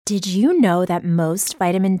Did you know that most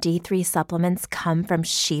vitamin D3 supplements come from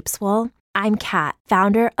sheep's wool? I'm Kat,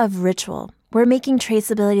 founder of Ritual. We're making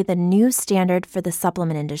traceability the new standard for the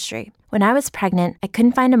supplement industry. When I was pregnant, I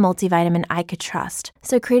couldn't find a multivitamin I could trust,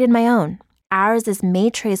 so I created my own. Ours is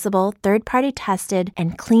made traceable, third-party tested,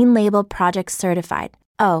 and clean label project certified.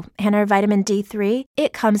 Oh, and our vitamin D3,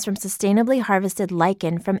 it comes from sustainably harvested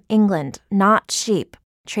lichen from England, not sheep.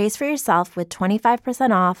 Trace for yourself with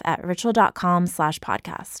 25% off at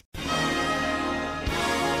ritual.com/podcast.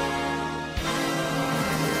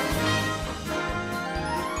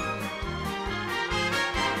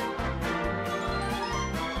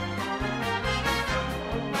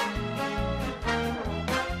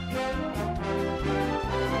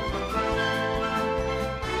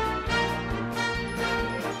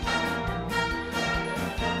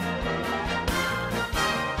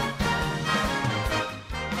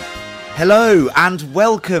 Hello and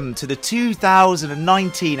welcome to the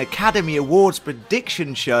 2019 Academy Awards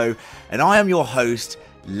Prediction Show, and I am your host,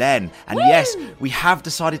 Len. And yes, we have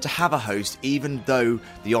decided to have a host, even though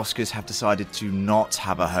the Oscars have decided to not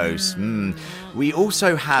have a host. We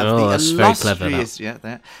also have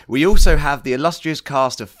we also have the illustrious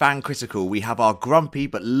cast of Fan Critical. We have our grumpy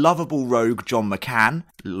but lovable rogue John McCann.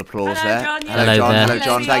 Little applause there. John. Hello, John. There. Hello,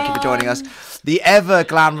 John. Thank you for joining us. The ever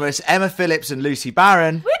glamorous Emma Phillips and Lucy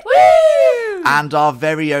Barron. And our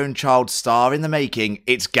very own child star in the making,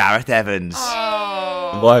 it's Gareth Evans.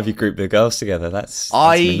 Why have you grouped the girls together? That's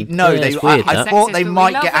I know I thought they Sexist, but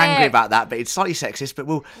might we get love angry it. about that, but it's slightly sexist. But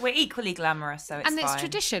We're equally glamorous, so it's And it's fine.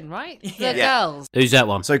 tradition, right? Yeah. The girls. Who's that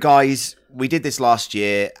one? So, guys, we did this last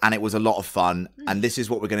year, and it was a lot of fun. And this is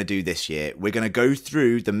what we're going to do this year. We're going to go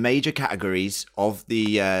through the major categories of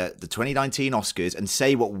the 2019 Oscars and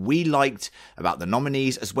say what we liked about the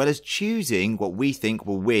nominees, as well as choosing what we think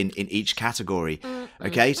will win in each category.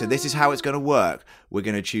 Okay, so this is how it's going to work. We're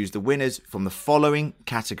going to choose the winners from the following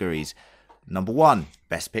categories. Number 1,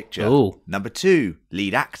 Best Picture. Ooh. Number 2,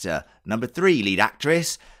 Lead Actor. Number 3, Lead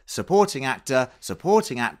Actress. Supporting Actor,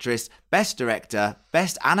 Supporting Actress, Best Director,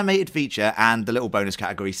 Best Animated Feature, and the little bonus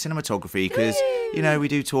category, Cinematography, because, you know, we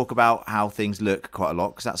do talk about how things look quite a lot,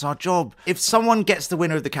 because that's our job. If someone gets the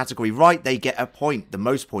winner of the category right, they get a point. The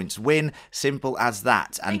most points win. Simple as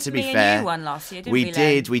that. And to be fair, you won last year, didn't we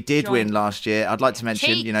Len? did win last year. I'd like to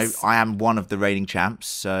mention, you know, Cheats. I am one of the reigning champs,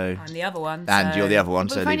 so... I'm the other one. And so- you're the other one,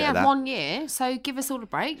 But so we've leave only it at had that. 1 year, so give us all a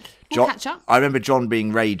break. We'll catch up. I remember John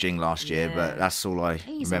being raging last year, but that's all I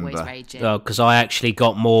He's remember. always raging. Because I actually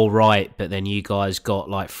got more right, but then you guys got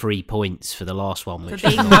like 3 points for the last one. For Which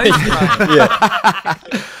being most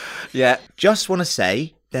right. Yeah, just want to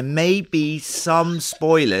say there may be some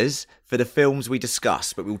spoilers for the films we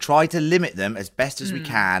discuss, but we'll try to limit them as best as we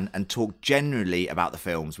can and talk generally about the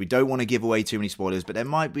films. We don't want to give away too many spoilers, but there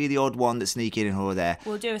might be the odd one that sneak in here or there.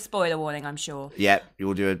 We'll do a spoiler warning, I'm sure. Yeah,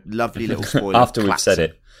 you'll do a lovely little spoiler. After we've said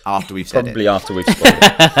it. After we've said Probably it. after we've spoiled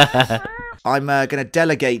it. I'm going to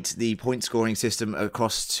delegate the point scoring system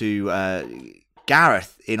across to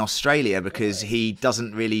Gareth in Australia because he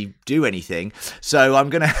doesn't really do anything. So I'm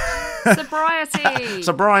going to... Sobriety.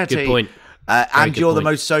 Sobriety. Good point. And good you're the point.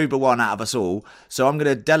 most sober one out of us all. So I'm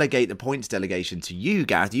going to delegate the points delegation to you,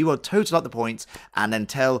 Gareth. You will total up the points and then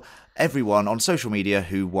tell everyone on social media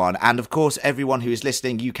who won. And of course, everyone who is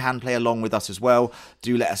listening, you can play along with us as well.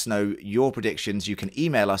 Do let us know your predictions. You can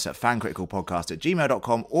email us at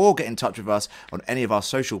fancriticalpodcast@gmail.com or get in touch with us on any of our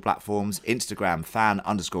social platforms, Instagram,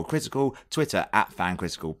 fan_critical, Twitter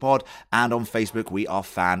 @fancriticalpod, and on Facebook, we are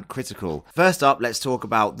Fan Critical. First up, let's talk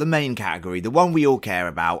about the main category, the one we all care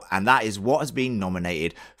about, and that is what has been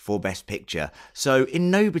nominated for Best Picture. So in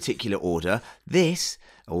no particular order, these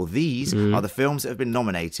are the films that have been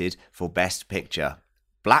nominated for Best Picture.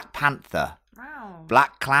 Black Panther, Wow.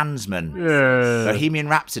 Black Klansman, Bohemian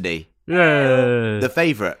Rhapsody, The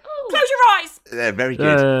Favourite, Close your eyes! very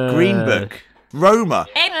good, Green Book, Roma,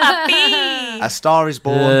 Emma B! A Star is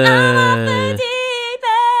Born, The deep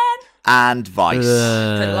end. and Vice.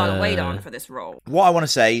 Put a lot of weight on for this role. What I want to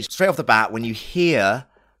say, straight off the bat, when you hear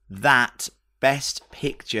that Best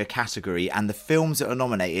Picture category and the films that are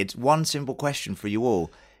nominated, one simple question for you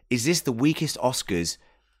all. Is this the weakest Oscars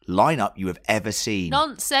lineup you have ever seen?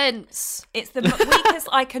 Nonsense. It's the weakest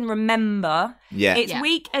I can remember. Yeah. It's Yeah.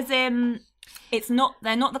 weak as in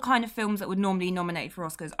they're not the kind of films that would normally be nominated for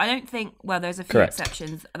Oscars. I don't think, well, there's a few Correct.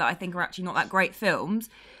 exceptions that I think are actually not that great films.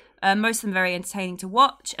 Most of them very entertaining to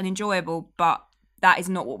watch and enjoyable, but that is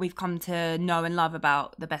not what we've come to know and love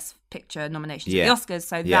about the Best Picture nominations Yeah. at the Oscars.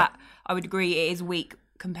 So Yeah. that, I would agree, it is weak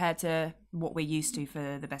compared to what we're used to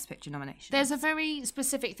for the Best Picture nomination. There's a very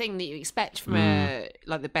specific thing that you expect from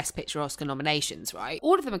the Best Picture Oscar nominations, right?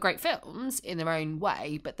 All of them are great films in their own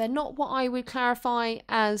way, but they're not what I would clarify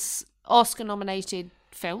as Oscar nominated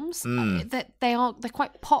films. That they're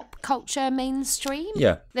quite pop culture mainstream.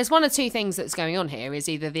 Yeah. There's one or two things that's going on here. Is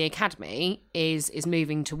either the Academy is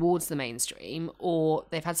moving towards the mainstream, or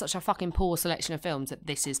they've had such a fucking poor selection of films that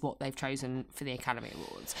this is what they've chosen for the Academy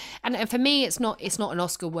Awards. And for me, it's not an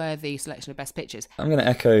Oscar worthy selection of Best Pictures. I'm going to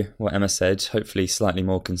echo what Emma said, hopefully slightly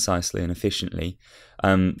more concisely and efficiently.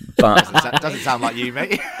 But Doesn't sound like you,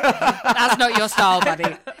 mate. That's not your style,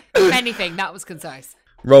 buddy. If anything, that was concise.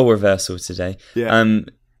 role reversal today. Yeah.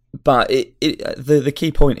 But the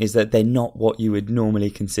key point is that they're not what you would normally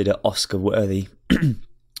consider Oscar-worthy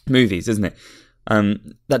movies, isn't it?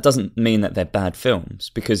 That doesn't mean that they're bad films,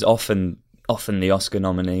 because often the Oscar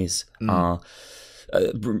nominees are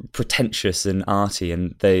pretentious and arty,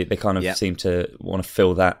 and they kind of seem to want to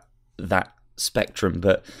fill that spectrum.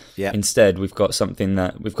 But instead, we've got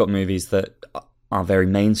movies that are very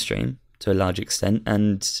mainstream to a large extent,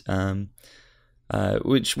 and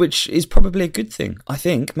which is probably a good thing. I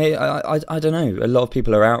think. I don't know. A lot of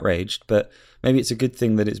people are outraged, but maybe it's a good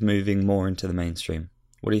thing that it's moving more into the mainstream.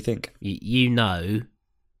 What do you think? You know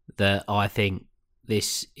that I think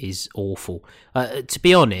this is awful. To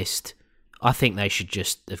be honest, I think they should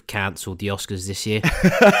just have cancelled the Oscars this year,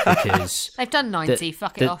 because they've done 90.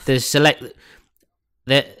 Fuck it off. It's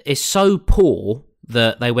so poor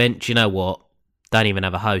that they went, do you know what? Don't even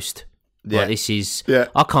have a host. Yeah. Like, this is.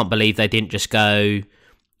 I can't believe they didn't just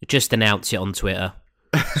announce it on Twitter.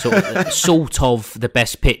 Sort of the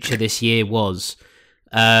best picture this year was.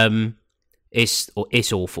 It's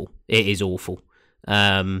awful. It is awful.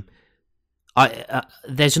 There's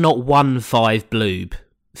not one 5 bloob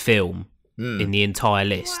film in the entire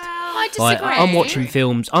list. Well, I disagree. I'm watching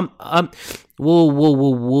films.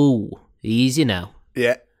 Whoa. Easy now.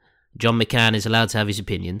 Yeah. John McCann is allowed to have his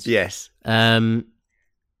opinions. Yes.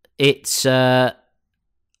 It's. I've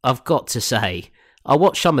got to say, I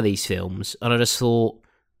watched some of these films and I just thought,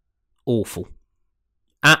 awful,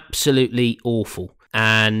 absolutely awful.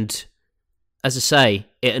 And as I say,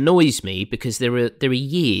 it annoys me because there are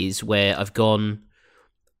years where I've gone,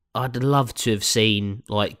 I'd love to have seen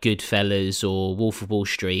like Goodfellas or Wolf of Wall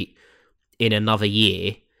Street in another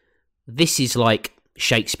year. This is like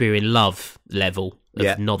Shakespeare in Love level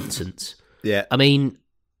of nonsense. Yeah. I mean,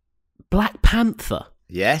 Black Panther.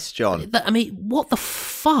 Yes, John. I mean, what the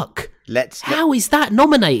fuck? How is that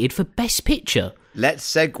nominated for Best Picture? Let's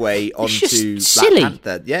segue onto just silly. Black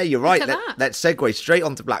Panther. Yeah, you're right. Look at that. Let's segue straight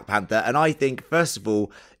onto Black Panther. And I think, first of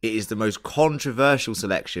all, it is the most controversial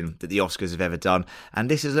selection that the Oscars have ever done.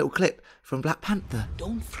 And this is a little clip from Black Panther.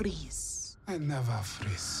 Don't freeze. I never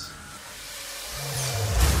freeze.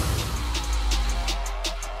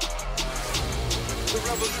 The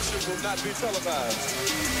revolution will not be televised.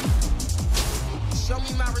 Show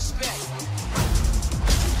me my respect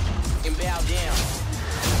and bow down.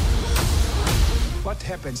 What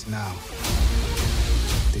happens now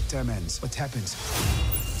determines what happens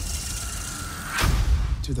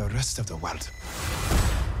to the rest of the world.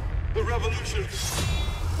 The revolution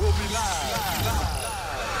will be live.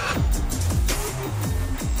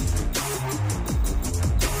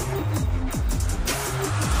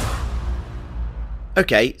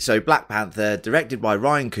 Okay, so Black Panther, directed by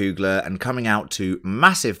Ryan Coogler and coming out to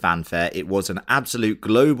massive fanfare. It was an absolute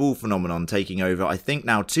global phenomenon, taking over, I think,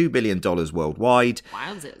 now $2 billion worldwide.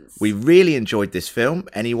 Wowzers. We really enjoyed this film.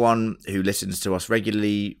 Anyone who listens to us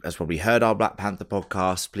regularly has probably heard our Black Panther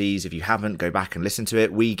podcast. Please, if you haven't, go back and listen to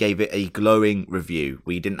it. We gave it a glowing review.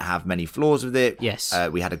 We didn't have many flaws with it. Yes.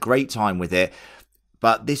 We had a great time with it.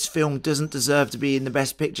 But this film doesn't deserve to be in the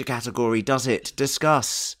Best Picture category, does it?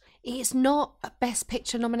 Discuss. It's not a Best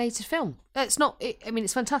Picture nominated film. It's not.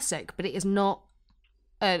 It's fantastic, but it is not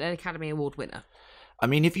an Academy Award winner. I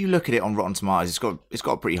mean, if you look at it on Rotten Tomatoes, it's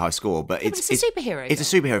got a pretty high score, but it's a superhero. It's a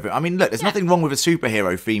superhero film. I mean, look, there's nothing wrong with a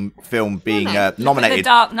superhero film being nominated. Look at The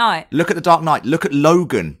Dark Knight. Look at The Dark Knight. Look at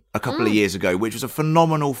Logan a couple of years ago, which was a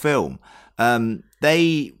phenomenal film.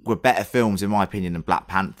 They were better films, in my opinion, than Black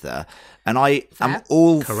Panther, and I am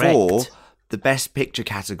all for the Best Picture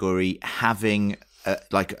category having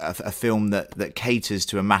a film that caters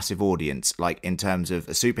to a massive audience. Like, in terms of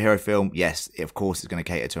a superhero film, yes, of course it's going to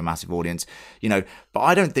cater to a massive audience, but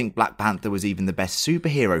I don't think Black Panther was even the best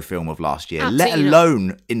superhero film of last year, Absolutely let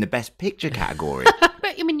alone in the Best Picture category.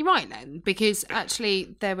 But I mean, you're right, Len, because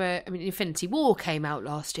actually Infinity War came out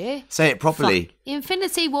last year. Say it properly.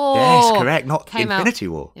 Infinity War. Yes, correct. Not came Infinity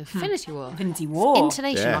out. War. Infinity War. Infinity War.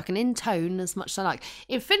 Intonation, Yeah. I can intone as much as I like.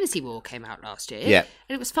 Infinity War came out last year. Yeah.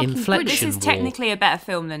 And it was fucking Inflection. This brilliant. is War. technically a better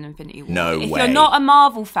film than Infinity War. No if way. you're not a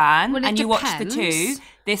Marvel fan Well, it and you watch the depends. two,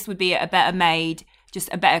 this would be a better made, just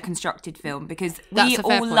a better constructed film because That's we a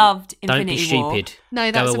fair all point. loved Don't be Infinity War. stupid.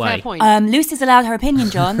 No, that's Go a away. fair point. Lucy's allowed her opinion,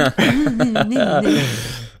 John.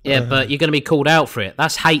 Yeah, but you're going to be called out for it.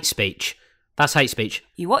 That's hate speech. That's hate speech.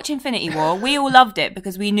 You watch Infinity War, we all loved it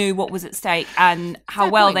because we knew what was at stake and how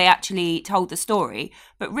Fair well point. they actually told the story.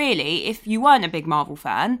 But really, if you weren't a big Marvel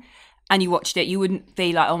fan and you watched it, you wouldn't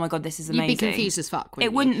be like, oh my God, this is amazing. You'd be confused as fuck.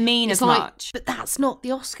 It wouldn't mean It's as like, much. But that's not the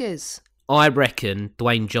Oscars. I reckon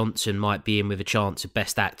Dwayne Johnson might be in with a chance of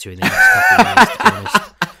Best Actor in the next couple of years, to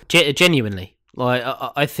be honest. Genuinely. Like,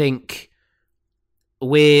 I think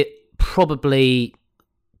we're probably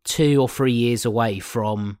 2 or 3 years away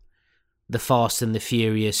from the Fast and the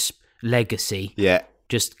Furious legacy Yeah.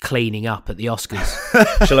 just cleaning up at the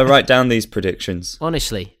Oscars. Shall I write down these predictions?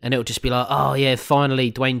 Honestly. And it'll just be like, oh yeah, finally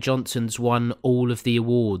Dwayne Johnson's won all of the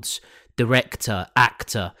awards. Director,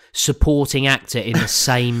 actor, supporting actor in the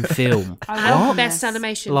same film. And best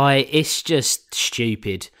animation. Like, it's just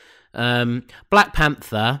stupid. Black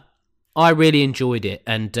Panther, I really enjoyed it,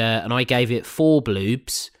 and I gave it 4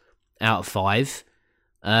 bloobs out of 5.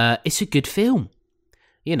 It's a good film,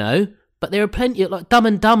 you know, but there are plenty like Dumb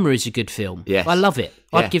and Dumber is a good film. Yes. I love it.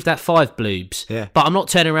 Yeah. I'd give that 5 bloobs. Yeah. But I'm not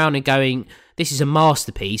turning around and going, this is a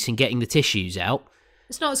masterpiece and getting the tissues out.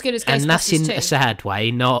 It's not as good as Ghostbusters And that's in 2. a sad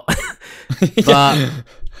way, not. But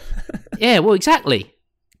yeah, well, exactly.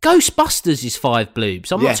 Ghostbusters is 5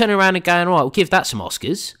 bloobs. I'm Yeah. not turning around and going, right, we'll give that some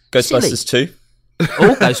Oscars. Ghostbusters 2.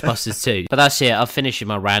 All Ghostbusters too. But that's it. I've finished with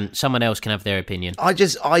my rant. Someone else can have their opinion. I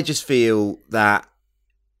just feel that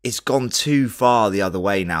it's gone too far the other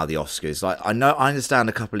way now, the Oscars. Like, I understand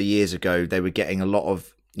a couple of years ago they were getting a lot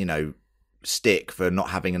of, stick for not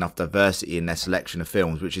having enough diversity in their selection of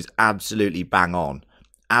films, which is absolutely bang on.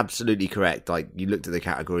 Absolutely correct. Like, you looked at the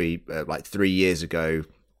category 3 years ago,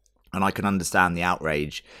 and I can understand the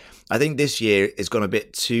outrage. I think this year it's gone a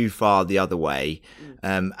bit too far the other way.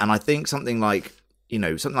 And I think something like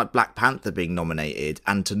Black Panther being nominated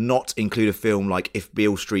and to not include a film like If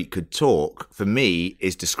Beale Street Could Talk, for me,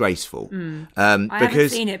 is disgraceful. I haven't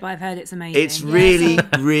Because seen it, but I've heard it's amazing. it's really,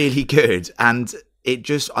 really good. And I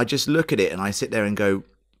just look at it and I sit there and go,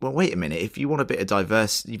 well, wait a minute. If you want a bit of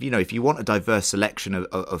diverse, if you want a diverse selection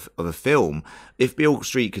of a film, If Beale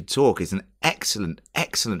Street Could Talk is an excellent,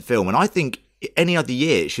 excellent film. And I think any other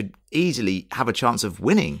year it should easily have a chance of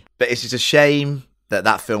winning. But it's just a shame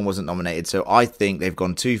that film wasn't nominated. So I think they've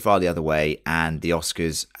gone too far the other way, and the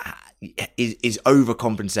Oscars is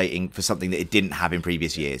overcompensating for something that it didn't have in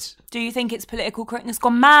previous years. Do you think it's political correctness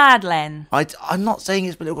gone mad, Len? I'm not saying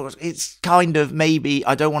it's political. It's kind of maybe.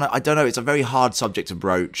 I don't know. It's a very hard subject to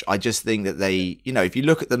broach. I just think that they, if you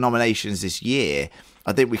look at the nominations this year,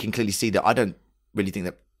 I think we can clearly see that I don't really think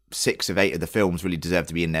that 6 of 8 of the films really deserve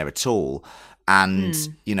to be in there at all. And,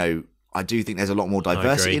 I do think there's a lot more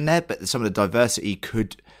diversity in there, but some of the diversity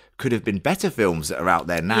could have been better films that are out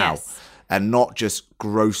there now. Yes. And not just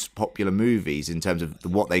gross popular movies in terms of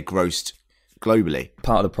what they grossed globally.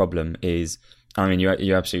 Part of the problem is,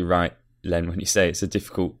 you're absolutely right, Len, when you say it's a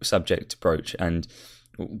difficult subject to broach, and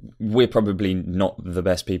we're probably not the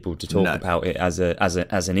best people to talk about it as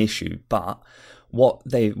an issue. But what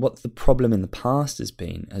the problem in the past has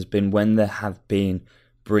been when there have been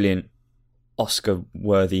brilliant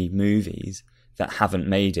Oscar-worthy movies that haven't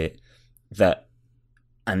made it, that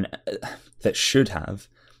should have.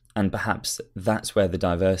 And perhaps that's where the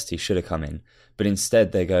diversity should have come in. But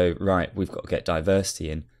instead they go, right, we've got to get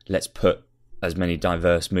diversity in. Let's put as many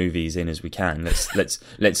diverse movies in as we can. Let's do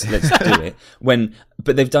it.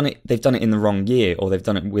 But they've done it in the wrong year, or they've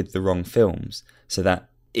done it with the wrong films, so that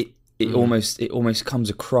it almost comes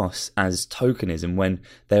across as tokenism when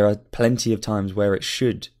there are plenty of times where it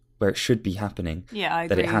should be happening. Yeah, I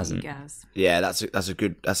agree. That it hasn't. Yes. Yeah, that's a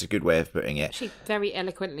good way of putting it. Actually, very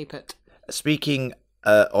eloquently put. Speaking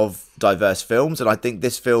of diverse films, and I think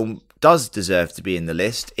this film does deserve to be in the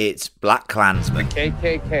list, it's Black Klansman.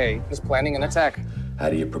 KKK is planning an attack. How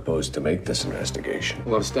do you propose to make this investigation?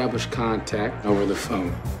 We'll establish contact over the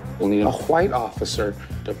phone. We'll need a white officer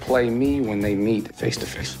to play me when they meet face to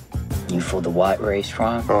face. You for the white race,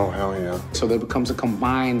 Ron? Oh, hell yeah. So there becomes a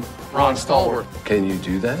combined Ron Stallworth. Can you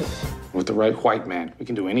do that? With the right white man, we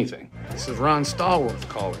can do anything. This is Ron Stallworth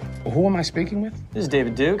calling. Well, who am I speaking with? This is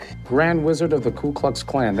David Duke. Grand Wizard of the Ku Klux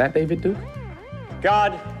Klan. That David Duke?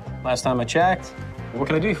 God, last time I checked. What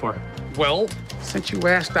can I do you for? Well, since you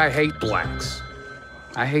asked, I hate blacks.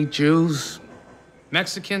 I hate Jews,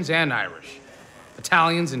 Mexicans, and Irish,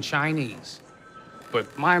 Italians, and Chinese.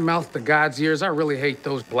 But my mouth to God's ears, I really hate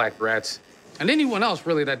those black rats. And anyone else,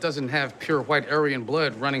 really, that doesn't have pure white Aryan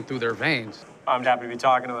blood running through their veins. I'm happy to be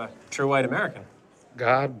talking to a true white American.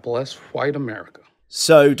 God bless white America.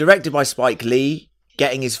 So, directed by Spike Lee,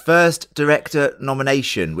 getting his first director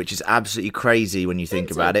nomination, which is absolutely crazy when you think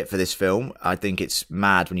about it for this film. I think it's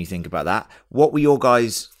mad when you think about that. What were your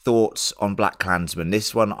guys' thoughts on BlacKkKlansman?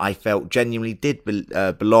 This one I felt genuinely did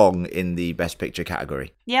belong in the Best Picture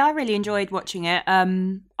category. Yeah, I really enjoyed watching it.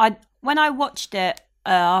 When I watched it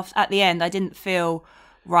at the end, I didn't feel,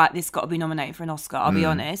 right, this got to be nominated for an Oscar, I'll be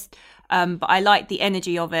honest. But I liked the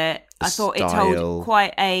energy of it. I thought it told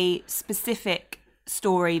quite a specific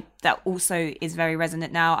story that also is very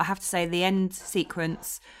resonant now. I have to say the end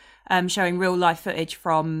sequence showing real life footage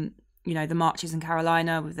from, you know, the marches in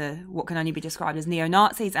Carolina with the what can only be described as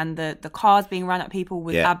neo-Nazis and the cars being run at people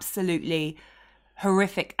was absolutely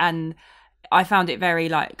horrific, and I found it very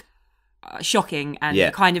shocking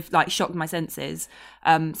and kind of shocked my senses.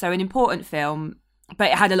 So an important film,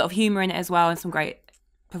 but it had a lot of humour in it as well and some great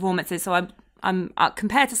performances. So I'm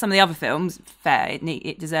compared to some of the other films, fair,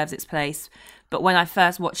 it deserves its place. But when I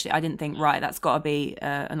first watched it, I didn't think, right, that's got to be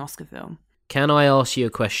an Oscar film. Can I ask you a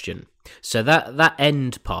question? So that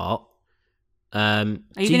end part. Are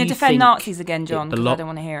you going to defend Nazis again, John? Because I don't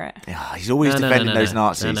want to hear it. Yeah, he's always defending those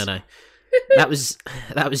Nazis. No.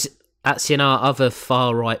 That's in our other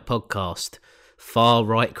far right podcast, Far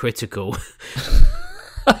Right Critical.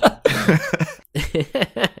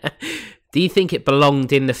 Do you think it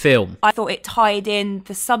belonged in the film? I thought it tied in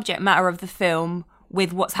the subject matter of the film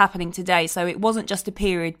with what's happening today. So it wasn't just a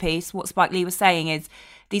period piece. What Spike Lee was saying is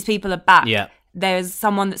these people are back. Yeah. There's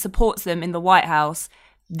someone that supports them in the White House.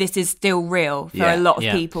 This is still real for a lot of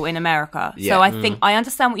people in America. Yeah. So I think I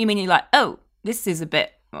understand what you mean. You're like, oh, this is a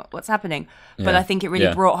bit, what's happening? But I think it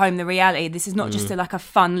really brought home the reality. This is not just a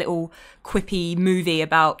fun little quippy movie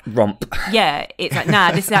about romp. Yeah, it's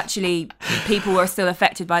like, this is actually, people are still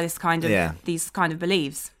affected by this kind of these kind of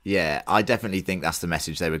beliefs. Yeah, I definitely think that's the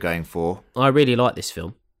message they were going for. I really like this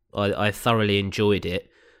film. I thoroughly enjoyed it.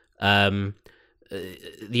 The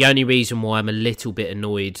only reason why I'm a little bit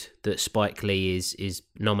annoyed that Spike Lee is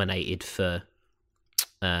nominated for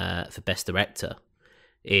Best Director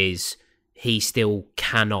is he still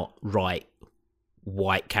cannot write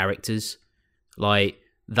white characters. Like,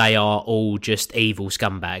 they are all just evil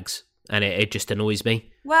scumbags, and it just annoys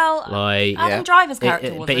me. Well, Adam Driver's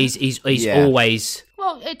character wasn't. But he's always...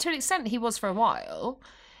 Well, to an extent he was for a while,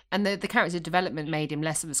 and the character development made him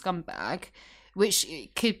less of a scumbag, which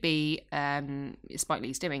could be Spike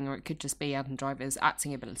Lee's doing, or it could just be Adam Driver's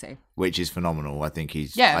acting ability, which is phenomenal. I think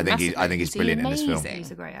he's Amazing. brilliant in this film. He's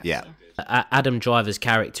a great actor. Yeah, Adam Driver's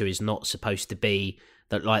character is not supposed to be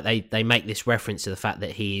that. Like they make this reference to the fact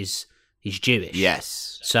that he's Jewish.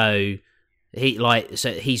 Yes. So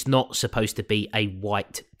he's not supposed to be a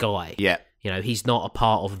white guy. Yeah. You know, he's not a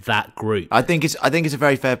part of that group. I think it's a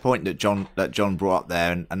very fair point that John brought up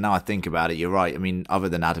there, and now I think about it, you're right. I mean, other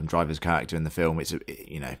than Adam Driver's character in the film,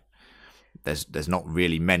 there's not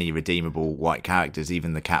really many redeemable white characters.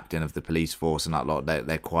 Even the captain of the police force and that lot,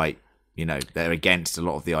 they're quite, they're against a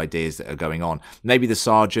lot of the ideas that are going on. Maybe the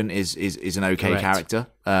sergeant is an okay Correct. character,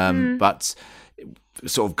 but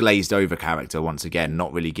sort of glazed over character once again,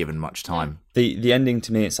 not really given much time. The ending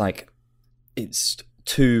to me, it's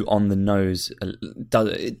too on the nose.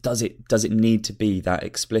 Does it need to be that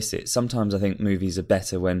explicit? Sometimes I think movies are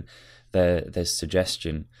better when there's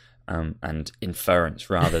suggestion and inference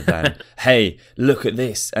rather than hey, look at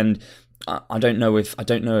this. And I don't know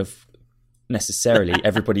if necessarily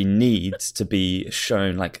everybody needs to be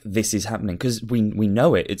shown like this is happening, because we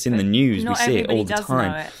know it. It's in the news. We see it all the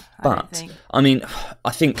time. But I mean,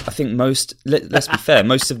 I think most. Let's be fair.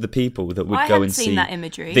 Most of the people that would go and see that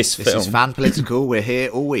imagery. This film is fan political. We're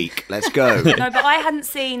here all week. Let's go. No, but I hadn't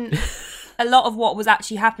seen a lot of what was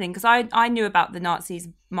actually happening, because I knew about the Nazis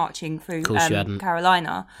marching through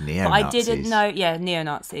Carolina, Neo-Nazis. but I didn't know. Yeah,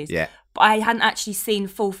 neo-Nazis. Yeah. But I hadn't actually seen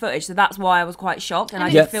full footage, so that's why I was quite shocked, and I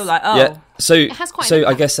did feel like, So it has quite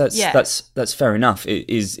I guess that's fair enough.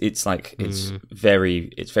 It's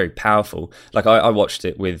very powerful. Like I watched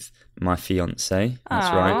it with my fiance.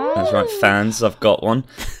 That's right. Fans, I've got one.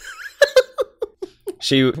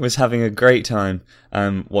 She was having a great time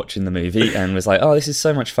watching the movie and was like, "Oh, this is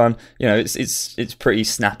so much fun." It's pretty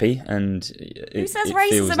snappy and who says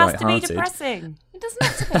racism has to be depressing? It doesn't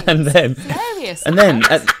have to be. And then it's hilarious. And then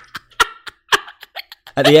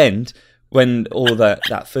at the end, when all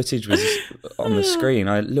that footage was on the screen,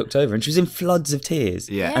 I looked over and she was in floods of tears.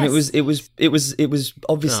 Yeah. And it was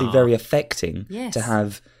obviously very affecting Yes. to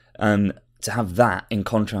have that in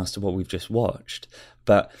contrast to what we've just watched.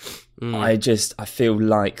 But I feel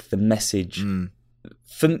like the message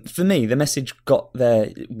for me, the message got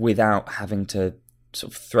there without having to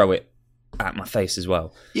sort of throw it at my face as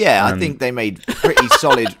well. Yeah, I think they made pretty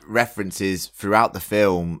solid references throughout the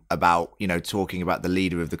film about, talking about the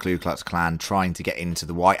leader of the Ku Klux Klan trying to get into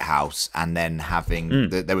the White House, and then having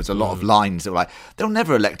there was a lot of lines that were like, they'll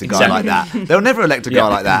never elect a guy like that. They'll never elect a guy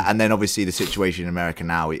like that. And then obviously the situation in America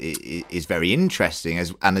now is very interesting,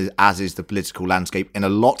 as is the political landscape in a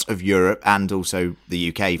lot of Europe and also the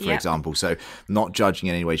UK, for example. So not judging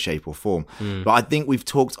in any way, shape or form. But I think we've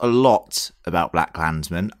talked a lot about Black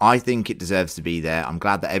Klansman. I think it deserves to be there. I'm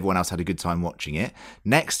glad that everyone else had a good time watching it.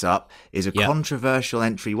 Next up is a controversial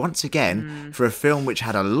entry once again for a film which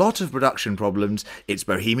had a lot of production problems. It's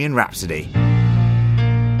Bohemian Rhapsody.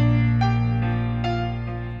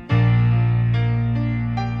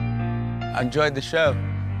 I enjoyed the show.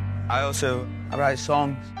 I write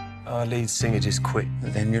songs. Our lead singer just quit.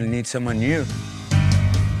 Then you'll need someone new.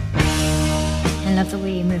 I love the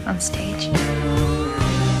way you move on stage.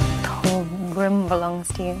 The whole room belongs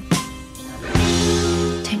to you.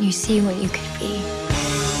 Don't you see what you could be?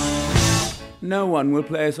 No one will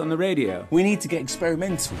play us on the radio. We need to get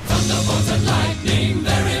experimental. Thunderbolts and lightning,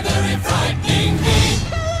 very, very frightening me.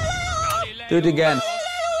 Do it again.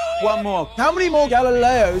 One more. How many more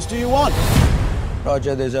Galileos do you want?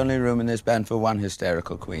 Roger, there's only room in this band for one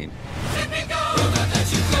hysterical queen.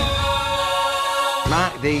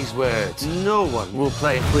 Mark these words. No one will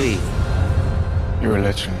play Queen. You're a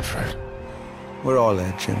legend, Fred. We're all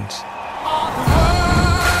legends.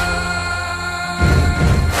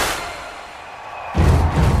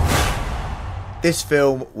 This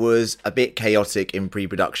film was a bit chaotic in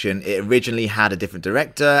pre-production. It originally had a different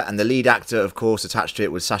director, and the lead actor, of course, attached to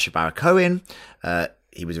it was Sacha Baron Cohen.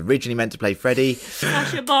 He was originally meant to play Freddie.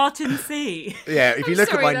 Sacha Barton C. Yeah, if you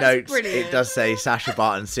look at my notes, brilliant. it does say Sacha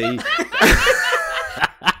Barton C.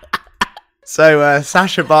 So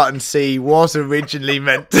Sacha Barton C was originally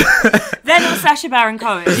meant to... Then it was Sacha Baron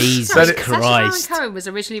Cohen. Jesus Sacha Christ. Baron Cohen was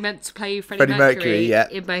originally meant to play Freddie Mercury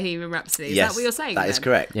in Bohemian Rhapsody. Is that what you're saying? That is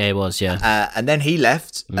correct. Yeah, it was, yeah. And then he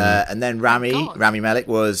left, and then Rami Malek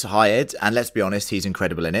was hired, and let's be honest, he's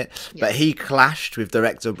incredible in it. Yeah. But he clashed with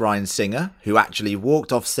director Bryan Singer, who actually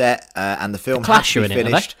walked off set, and the film had to be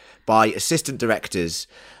finished by assistant directors.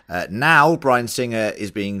 Now, Bryan Singer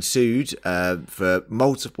is being sued for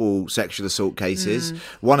multiple sexual assault cases,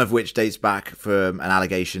 one of which dates back from an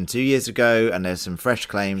allegation 2 years ago, and there's some fresh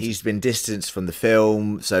claims. He's been distanced from the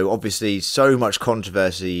film, so obviously so much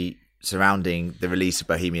controversy surrounding the release of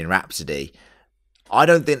Bohemian Rhapsody. I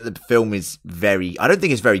don't think the film is I don't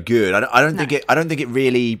think it's very good. I don't think it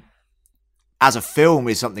really, as a film,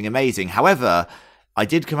 is something amazing. However, I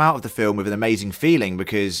did come out of the film with an amazing feeling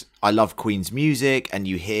because I love Queen's music, and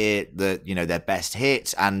you hear their best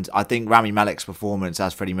hits, and I think Rami Malek's performance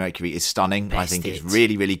as Freddie Mercury is stunning. I think it's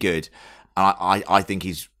really, really good. And I think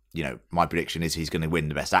he's, my prediction is he's going to win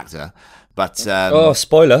the best actor. But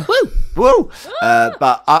spoiler! Woo!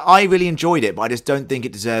 But I really enjoyed it, but I just don't think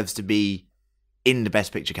it deserves to be in the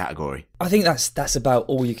best picture category. I think that's about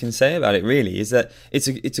all you can say about it. Really, is that it's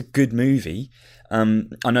a good movie.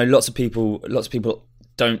 I know lots of people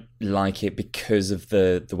don't like it because of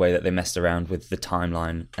the way that they messed around with the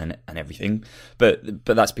timeline and everything, but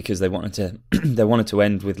that's because they wanted to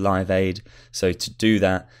end with Live Aid. So to do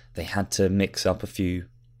that, they had to mix up a few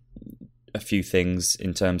things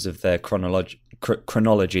in terms of their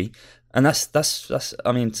chronology, and that's.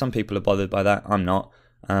 I mean, some people are bothered by that. I'm not.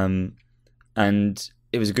 And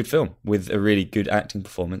it was a good film with a really good acting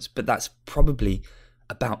performance, but that's probably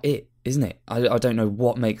about it, isn't it? I don't know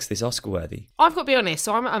what makes this Oscar worthy. I've got to be honest.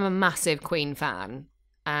 So I'm a massive Queen fan,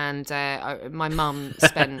 and my mum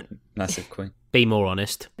spent massive Queen. Be more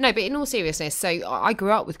honest. No, but in all seriousness, so I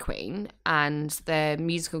grew up with Queen, and their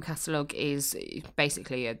musical catalogue is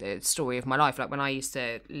basically the story of my life. Like when I used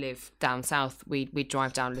to live down south, we'd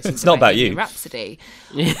drive down and listen to Bohemian Rhapsody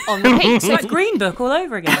on repeat. So it's Green Book all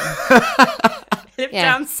over again. Live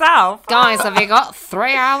down south. Guys, have you got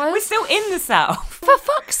 3 hours? We're still in the south. For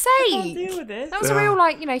fuck's sake. I can't deal with this. That was a real,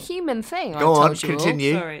 human thing. Go on,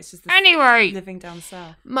 continue. Sorry, it's just anyway, living down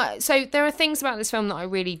south. So there are things about this film that I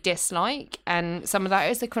really dislike, and some of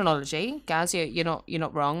that is the chronology. Gaz, you're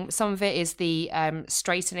not wrong. Some of it is the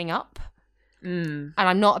straightening up, and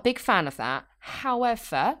I'm not a big fan of that.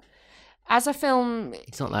 However, as a film,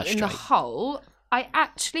 it's not that in the whole, I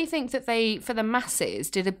actually think that they, for the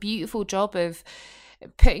masses, did a beautiful job of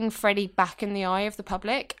putting Freddie back in the eye of the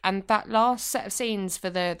public, and that last set of scenes for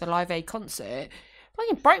the Live Aid concert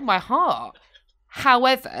fucking broke my heart.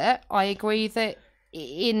 However, I agree that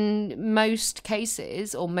in most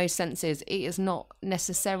cases or most senses, it is not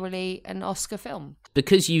necessarily an Oscar film.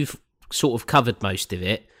 Because you've sort of covered most of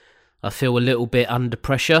it, I feel a little bit under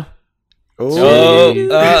pressure.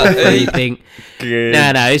 You think?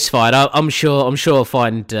 No, it's fine. I'm sure I'll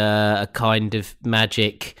find a kind of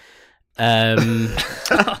magic.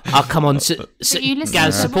 I'll come on.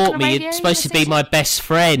 Gaz, support me. You're supposed to be my best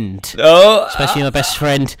friend. Especially my best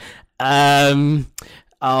friend. I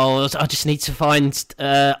just need to find.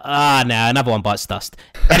 No, another one bites dust.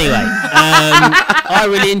 Anyway, I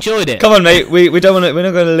really enjoyed it. Come on, mate. We don't want to. We're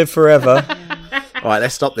not going to live forever. All right,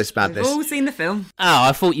 let's stop this madness. We've all seen the film. Oh,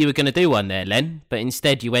 I thought you were going to do one there, Len, but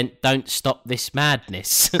instead you went, "Don't stop this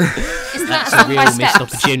madness." That's a real missed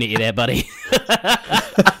opportunity there, buddy.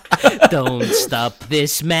 Don't stop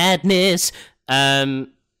this madness. No,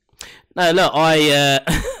 look, I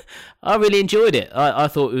really enjoyed it. I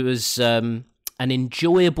thought it was an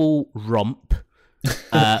enjoyable romp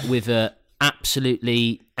with a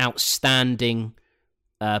absolutely outstanding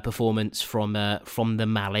performance from the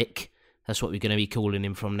Malik. That's what we're going to be calling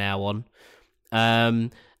him from now on.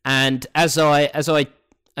 And as I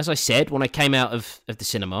said when I came out of the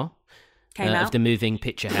cinema, of the moving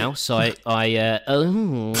picture house, I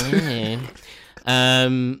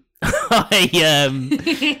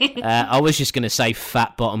was just going to say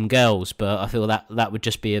fat bottom girls, but I feel that would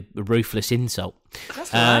just be a ruthless insult.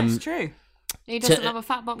 That's right, it's true. He doesn't have a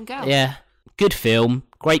fat bottom girl. Yeah, good film,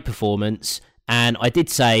 great performance, and I did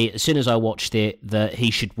say as soon as I watched it that he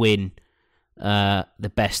should win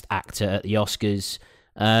the best actor at the Oscars,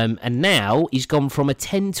 and now he's gone from a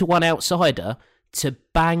 10-1 outsider to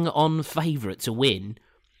bang on favourite to win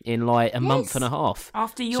in like a month and a half.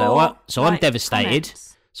 After your I'm devastated.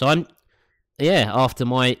 Comments. So I'm after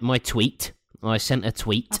my tweet, I sent a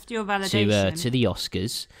tweet after your validation to the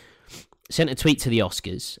Oscars. Sent a tweet to the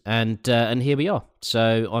Oscars, and here we are.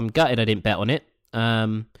 So I'm gutted I didn't bet on it.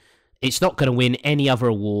 It's not going to win any other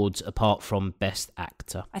awards apart from Best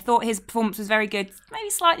Actor. I thought his performance was very good, maybe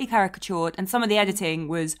slightly caricatured, and some of the editing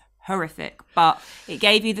was horrific, but it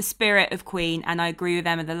gave you the spirit of Queen, and I agree with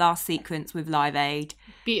Emma, the last sequence with Live Aid.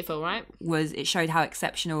 Beautiful, right? It showed how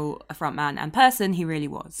exceptional a frontman and person he really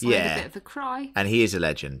was. I had a bit of a cry. And he is a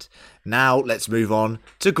legend. Now let's move on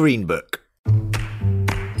to Green Book.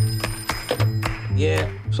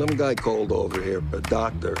 Yeah, some guy called over here, a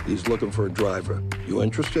doctor. He's looking for a driver. You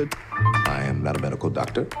interested? I am not a medical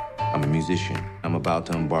doctor. I'm a musician. I'm about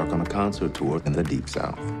to embark on a concert tour in the Deep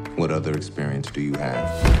South. What other experience do you have?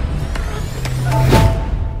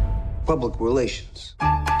 Public relations.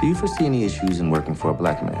 Do you foresee any issues in working for a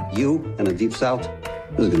black man? You in the Deep South?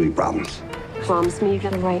 There's gonna be problems. Promise me you're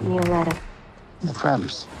gonna write me a letter. I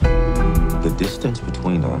promise. The distance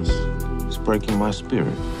between us is breaking my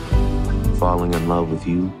spirit. Falling in love with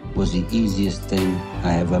you Was the easiest thing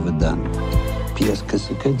I have ever done. P.S. Kiss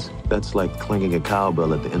the kids. That's like clanging a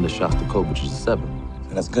cowbell at the end of Shostakovich's The Seven.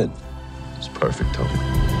 That's good. It's perfect, Tony.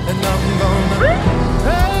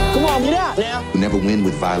 Come on, get out now. You never win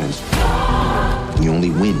with violence. You only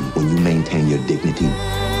win when you maintain your dignity.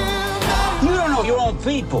 You don't know your own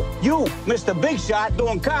people. You, Mr. Big Shot,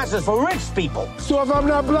 doing concerts for rich people. So if I'm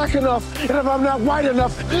not black enough, and if I'm not white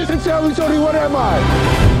enough, then tell me, Tony, what am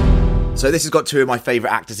I? So this has got two of my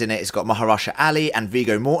favourite actors in it. It's got Mahershala Ali and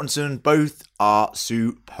Viggo Mortensen. Both are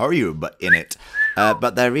superb in it.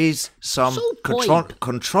 But there is some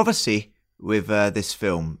controversy with this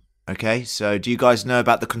film. Okay, so do you guys know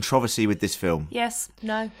about the controversy with this film? Yes.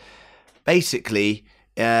 No. Basically,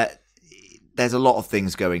 there's a lot of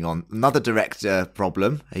things going on. Another director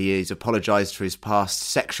problem. He's apologised for his past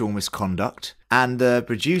sexual misconduct. And the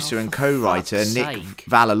producer and co-writer, Nick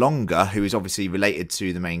Vallelonga, who is obviously related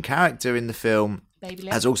to the main character in the film,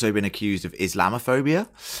 has also been accused of Islamophobia.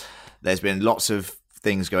 There's been lots of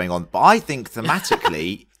things going on. But I think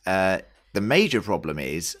thematically, the major problem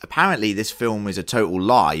is, apparently this film is a total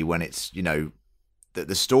lie when it's, that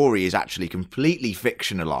the story is actually completely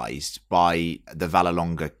fictionalized by the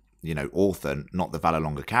Vallelonga author, not the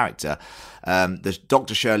Vallelonga character. The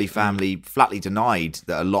Dr. Shirley family flatly denied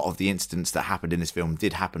that a lot of the incidents that happened in this film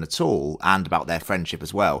did happen at all, and about their friendship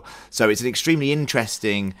as well. So it's an extremely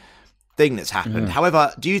interesting thing that's happened. Yeah.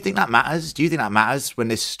 However, do you think that matters? Do you think that matters when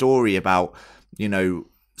this story about,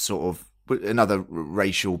 sort of another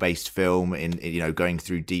racial-based film in going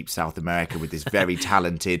through deep South America with this very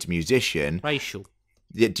talented musician? Racial.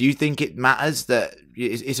 Do you think it matters that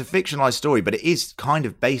it's a fictionalized story, but it is kind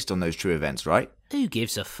of based on those true events, right? Who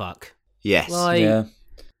gives a fuck? Yes. Yeah.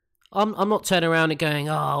 I'm not turning around and going,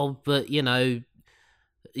 oh, but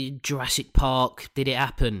Jurassic Park, did it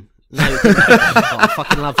happen? No, it didn't happen, but I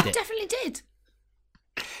fucking loved it. Definitely did.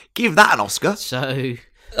 Give that an Oscar. So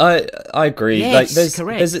I agree. Yes, like,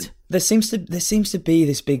 correct. There seems to be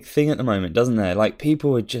this big thing at the moment, doesn't there? Like,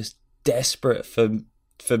 people are just desperate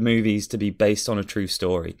for movies to be based on a true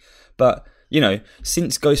story. But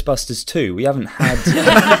since Ghostbusters 2, we haven't had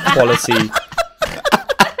quality.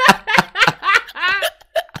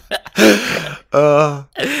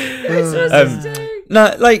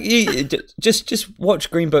 No, like, you just watch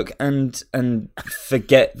Green Book and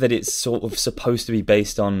forget that it's sort of supposed to be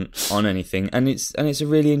based on anything, and it's a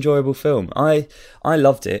really enjoyable film. I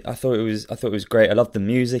loved it. I thought it was great. I loved the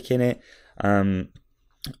music in it.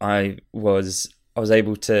 I was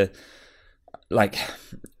able to like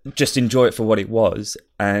just enjoy it for what it was,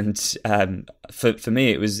 and for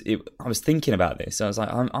me I was thinking about this. I was like,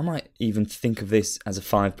 I might even think of this as a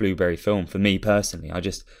 5 Blueberry film for me personally. I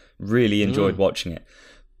just really enjoyed watching it.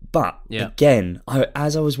 But again,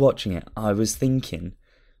 as I was watching it, I was thinking,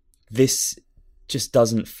 this just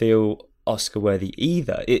doesn't feel Oscar worthy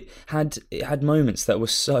either. It had moments that were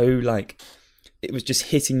so like, it was just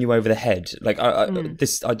hitting you over the head. Like I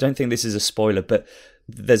don't think this is a spoiler, but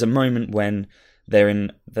there's a moment when they're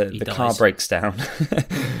in the car breaks down.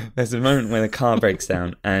 There's a moment when the car breaks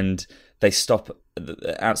down and they stop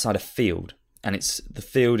outside a field, and the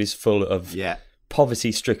field is full of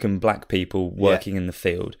poverty-stricken black people working in the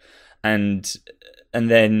field, and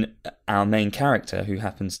then our main character, who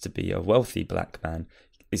happens to be a wealthy black man,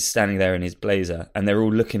 is standing there in his blazer, and they're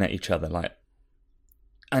all looking at each other like,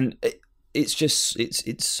 and it's just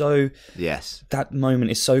it's so that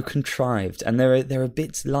moment is so contrived, and there are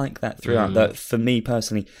bits like that throughout that for me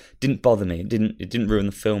personally didn't bother me. It didn't ruin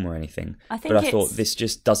the film or anything. I thought this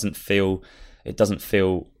just doesn't feel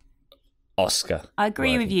Oscar. I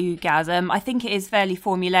agree with you, Gaz. I think it is fairly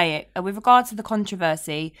formulaic. With regard to the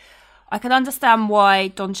controversy, I can understand why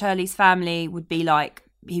Don Shirley's family would be like,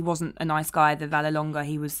 he wasn't a nice guy, the Vallelonga,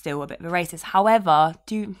 he was still a bit of a racist. However,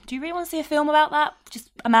 do you really want to see a film about that?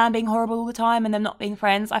 Just a man being horrible all the time and them not being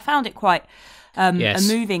friends? I found it quite a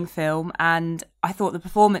moving film, and I thought the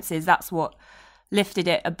performances, that's what lifted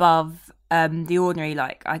it above the ordinary.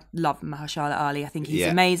 Like, I love Mahershala Ali. I think he's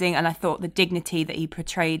amazing, and I thought the dignity that he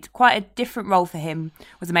portrayed, quite a different role for him,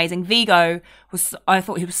 was amazing. Vigo I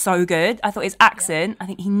thought he was so good. I thought his accent, I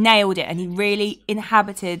think he nailed it, and he really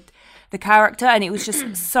inhabited the character, and it was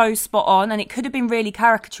just so spot on. And it could have been really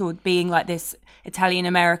caricatured, being like this Italian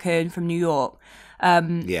American from New York,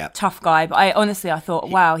 tough guy. But I thought,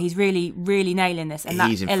 wow, he's really, really nailing this, and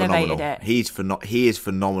that elevated it. He is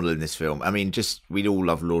phenomenal in this film. I mean, we all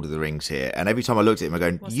love Lord of the Rings here, and every time I looked at him, I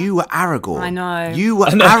go, "You were Aragorn. I know. You were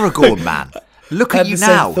Aragorn, man. Look at you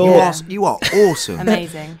now. You are awesome.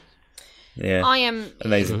 Amazing." Yeah, I am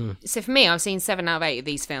amazing. So for me, I've seen 7 out of 8 of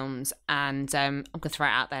these films, and I'm going to throw it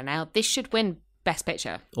out there now. This should win Best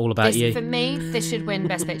Picture. All about you. For me, this should win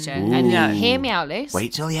Best Picture. Ooh. And hear me out, Luce.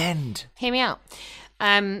 Wait till the end. Hear me out.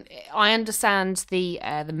 I understand the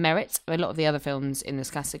merit of a lot of the other films in this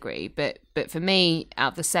category, but for me,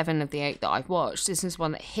 out of the 7 of the 8 that I've watched, this is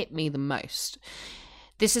one that hit me the most.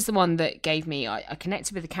 This is the one that gave me, I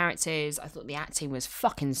connected with the characters. I thought the acting was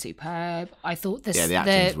fucking superb. I thought the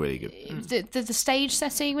acting was really good. The stage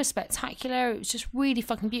setting was spectacular. It was just really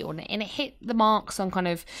fucking beautiful, and it hit the marks on kind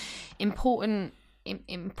of important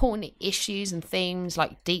issues and themes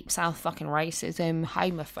like deep South fucking racism,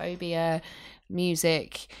 homophobia,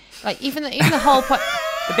 music, like even the whole point.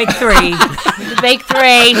 The big three. The big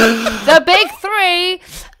three.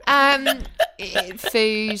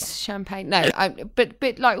 Food, champagne. No,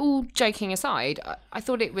 but like, all joking aside, I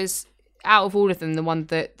thought it was, out of all of them, the one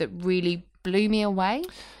that really blew me away.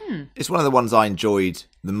 It's one of the ones I enjoyed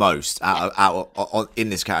the most out in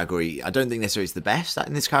this category. I don't think necessarily it's the best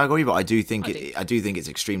in this category, but I do think it's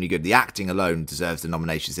extremely good. The acting alone deserves the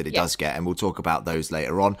nominations that it does get, and we'll talk about those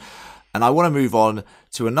later on. And I want to move on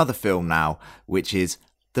to another film now, which is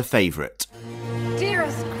The Favourite.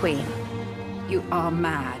 Dearest Queen, you are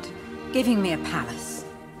mad. Giving me a palace.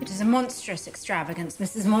 It is a monstrous extravagance,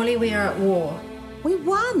 Mrs. Morley. We are at war. We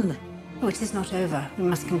won. Oh, it is not over. We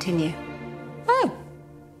must continue. Oh,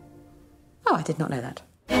 I did not know that.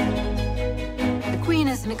 The Queen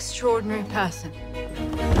is an extraordinary person.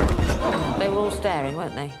 They were all staring,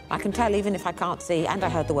 weren't they? I can tell even if I can't see, and I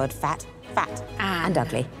heard the word fat, and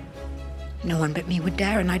ugly. No one but me would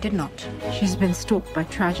dare, and I did not. She's been stalked by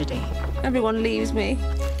tragedy. Everyone leaves me.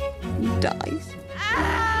 Dies.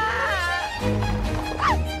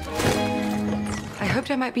 I hoped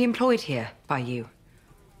I might be employed here by you.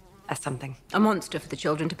 As something. A monster for the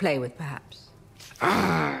children to play with, perhaps.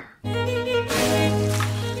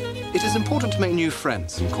 It is important to make new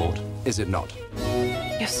friends in court, is it not?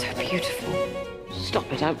 You're so beautiful. Stop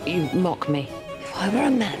it, you mock me. If I were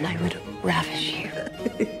a man, I would ravish you.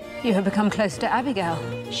 You have become close to Abigail.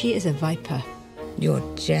 She is a viper. You're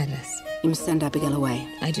jealous. You must send Abigail away.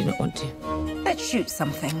 I do not want to. Let's shoot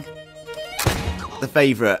something. The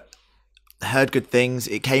favourite. Heard good things.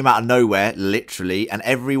 It came out of nowhere, literally, and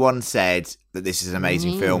everyone said that this is an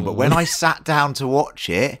amazing film. But when I sat down to watch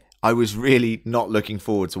it, I was really not looking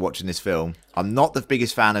forward to watching this film. I'm not the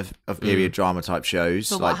biggest fan of period drama type shows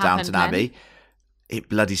So like what Downton happened Abbey. It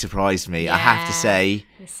bloody surprised me. I have to say,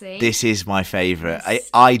 this is my favourite.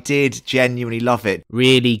 I did genuinely love it.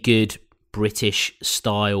 Really good British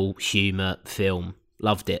style humour film.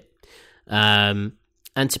 Loved it. And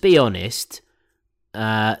to be honest,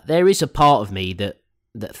 there is a part of me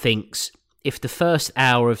that thinks if the first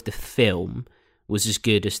hour of the film was as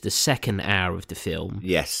good as the second hour of the film,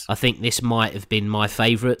 yes, I think this might have been my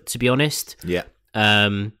favourite, to be honest. Yeah.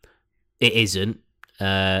 It isn't.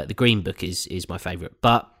 The Green Book is my favourite,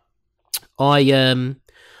 but I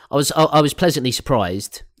was pleasantly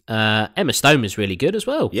surprised. Emma Stone was really good as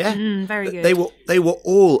well. Yeah, very good. They were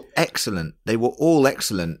all excellent. They were all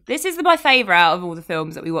excellent. This is my favourite out of all the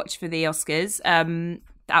films that we watched for the Oscars.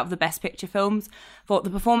 Out of the Best Picture films, thought the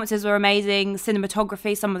performances were amazing.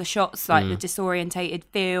 Cinematography, some of the shots, like the disorientated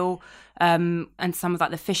feel, and some of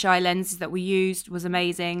like the fisheye lenses that we used was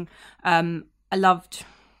amazing. I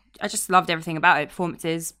just loved everything about it.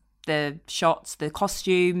 Performances, the shots, the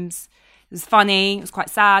costumes. It was funny. It was quite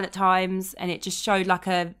sad at times, and it just showed like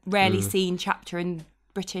a rarely seen chapter in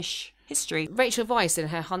British history. Rachel Weisz in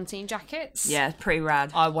her hunting jackets. Yeah, pretty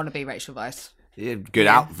rad. I want to be Rachel Weisz. Yeah, good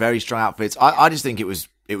very strong outfits. I just think it was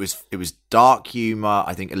dark humour.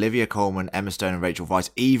 I think Olivia Colman, Emma Stone, and Rachel Weisz,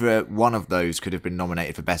 either one of those could have been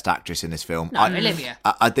nominated for Best Actress in this film. No, Olivia.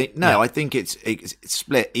 I think I think it's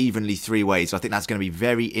split evenly three ways. I think that's going to be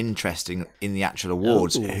very interesting in the actual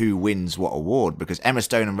awards. Who wins what award? Because Emma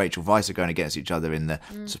Stone and Rachel Weisz are going against each other in the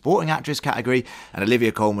supporting actress category, and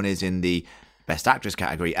Olivia Colman is in the Best Actress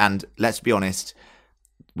category. And let's be honest,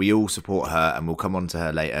 we all support her, and we'll come on to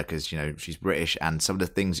her later because, she's British, and some of the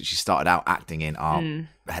things that she started out acting in are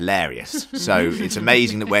hilarious. So it's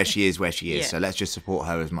amazing that where she is. Yeah. So let's just support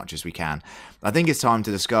her as much as we can. I think it's time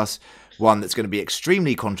to discuss one that's going to be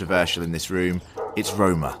extremely controversial in this room. It's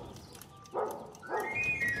Roma.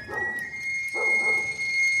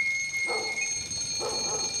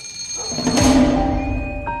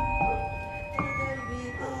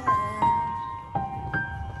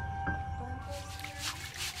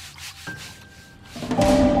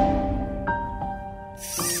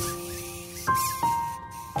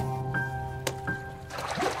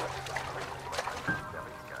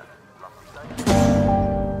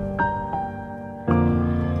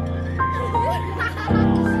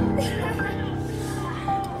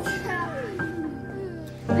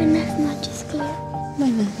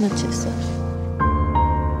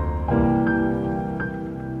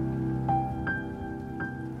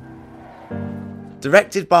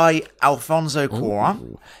 Directed by Alfonso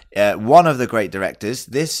Cuarón, one of the great directors.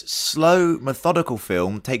 This slow, methodical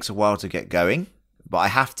film takes a while to get going, but I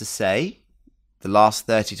have to say, the last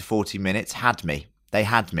 30 to 40 minutes had me. They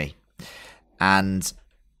had me. And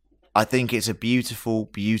I think it's a beautiful,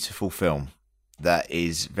 beautiful film that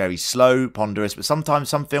is very slow, ponderous, but sometimes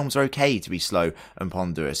some films are okay to be slow and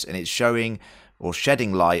ponderous, and it's showing or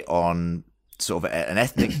shedding light on sort of an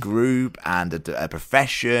ethnic group and a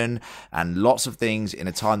profession and lots of things in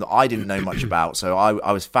a time that I didn't know much about. So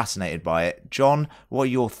I was fascinated by it. John, what are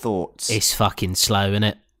your thoughts? It's fucking slow, isn't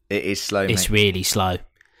it? It is slow, mate. It's really slow.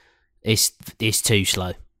 It's too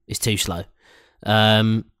slow. It's too slow.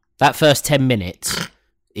 That first 10 minutes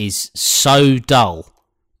is so dull.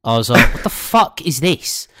 I was like, what the fuck is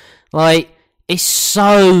this? Like, it's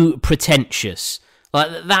so pretentious.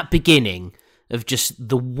 Like, that beginning of just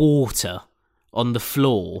the water on the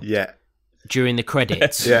floor during the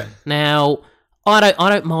credits. Now, I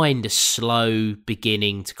don't mind a slow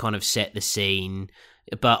beginning to kind of set the scene,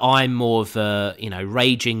 but I'm more of a,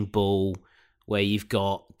 Raging Bull, where you've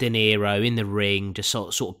got De Niro in the ring, just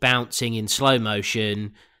sort of bouncing in slow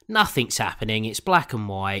motion. Nothing's happening. It's black and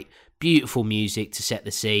white. Beautiful music to set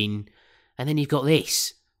the scene. And then you've got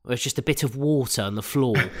this, where it's just a bit of water on the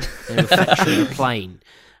floor and a reflection of the plane.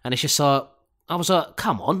 And it's just like, I was like,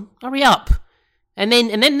 come on, hurry up. And then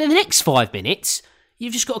the next 5 minutes,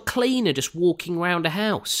 you've just got a cleaner just walking around a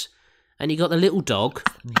house. And you got the little dog,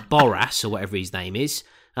 Boras, or whatever his name is.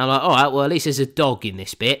 And I'm like, all right, well, at least there's a dog in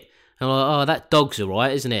this bit. And I'm like, oh, that dog's all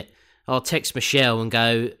right, isn't it? I'll text Michelle and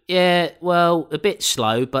go, yeah, well, a bit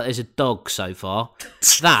slow, but there's a dog so far.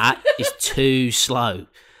 That is too slow.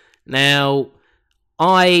 Now,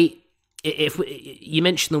 if you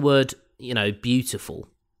mentioned the word, beautiful,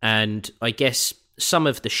 and I guess some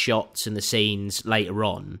of the shots and the scenes later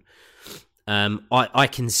on, I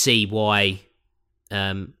can see why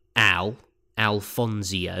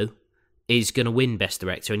Alfonso is going to win Best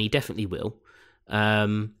Director, and he definitely will.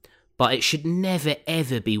 But it should never,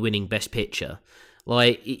 ever be winning Best Picture.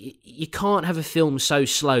 Like, you can't have a film so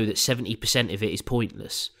slow that 70% of it is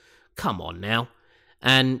pointless. Come on now.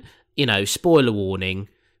 And, spoiler warning,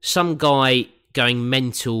 some guy going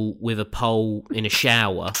mental with a pole in a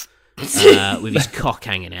shower with his cock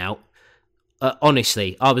hanging out.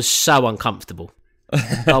 Honestly, I was so uncomfortable.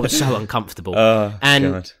 Oh, and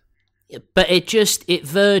God. But it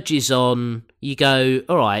verges on, you go,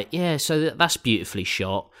 all right, yeah, so that's beautifully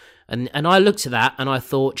shot. And I looked at that and I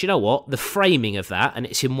thought, do you know what? The framing of that, and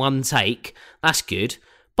it's in one take, that's good.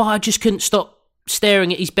 But I just couldn't stop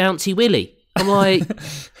staring at his bouncy willy. I'm like,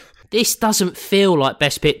 this doesn't feel like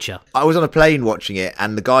Best Picture. I was on a plane watching it,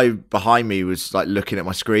 and the guy behind me was like looking at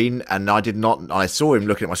my screen, and I saw him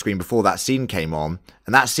looking at my screen before that scene came on.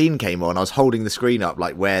 And that scene came on, I was holding the screen up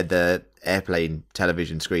like where the airplane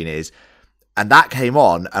television screen is. And that came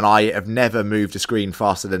on, and I have never moved a screen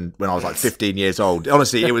faster than when I was like 15 years old.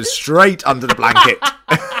 Honestly, it was straight under the blanket.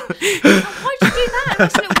 Why'd you do that?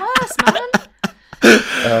 That's a bit worse, man.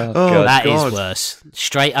 That is worse.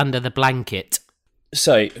 Straight under the blanket.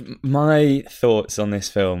 So, my thoughts on this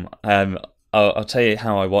film, I'll tell you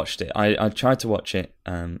how I watched it. I tried to watch it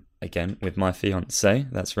again with my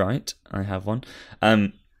fiancée. That's right, I have one.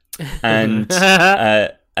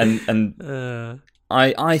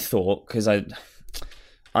 I thought, because I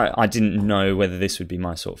didn't know whether this would be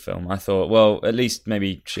my sort of film. I thought, well, at least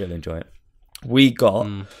maybe she'll enjoy it. We got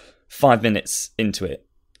 5 minutes into it,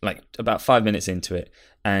 like about 5 minutes into it,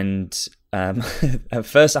 and at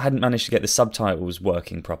first I hadn't managed to get the subtitles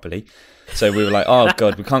working properly. So we were like, oh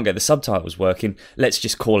God, we can't get the subtitles working. Let's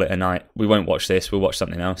just call it a night. We won't watch this. We'll watch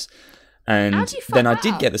something else. And then I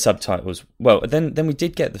did get the subtitles. Well, then we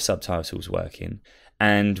did get the subtitles working,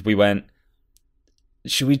 and we went,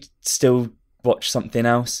 should we still watch something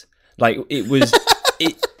else? Like, it was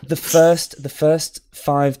the first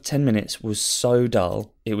 5-10 minutes was so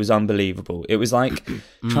dull. It was unbelievable. It was like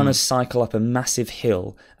trying to cycle up a massive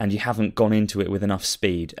hill, and you haven't gone into it with enough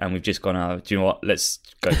speed, and we've just gone, oh, do you know what? Let's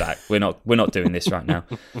go back. We're not doing this right now.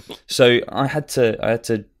 So I had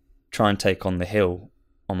to try and take on the hill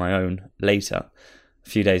on my own later, a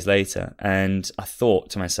few days later, and I thought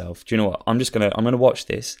to myself, do you know what? I'm gonna watch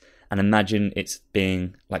this and imagine it's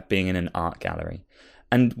being in an art gallery.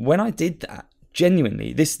 And when I did that,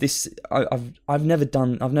 genuinely, I've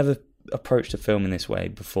never approached a film in this way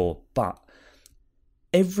before, but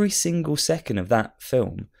every single second of that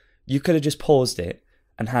film, you could have just paused it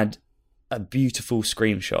and had a beautiful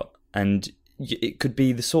screenshot, and it could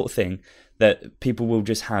be the sort of thing that people will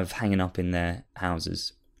just have hanging up in their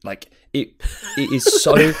houses. Like, it is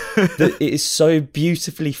so it is so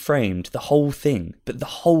beautifully framed, the whole thing. But the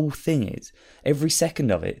whole thing is, every second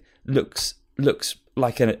of it looks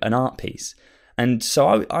like an art piece. And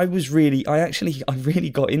so I really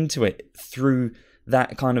got into it through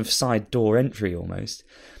that kind of side door entry almost.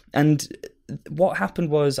 And what happened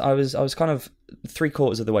was I was kind of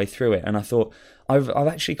 3/4 of the way through it, and I thought, I've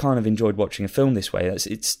actually kind of enjoyed watching a film this way.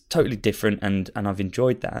 It's totally different, and I've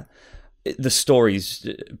enjoyed that. The stories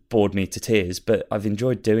bored me to tears, but I've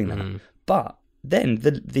enjoyed doing that. But then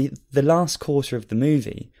the last quarter of the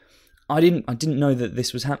movie, I didn't know that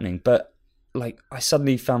this was happening, but like I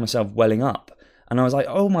suddenly found myself welling up, and I was like,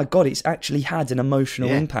 oh my God, it's actually had an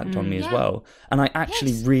emotional impact on me as well, and I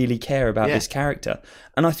actually really care about this character.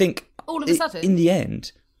 And I think all of a sudden, in the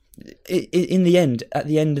end, at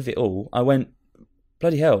the end of it all, I went,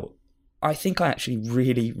 bloody hell, I think I actually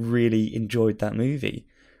really, really enjoyed that movie.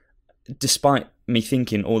 Despite me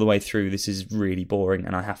thinking all the way through, this is really boring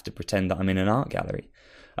and I have to pretend that I'm in an art gallery.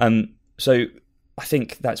 So I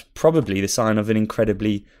think that's probably the sign of an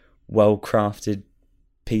incredibly well-crafted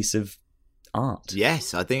piece of art.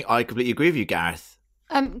 Yes, I think I completely agree with you, Gareth.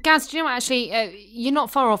 Gaz, do you know what, actually, you're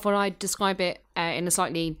not far off when I describe it in a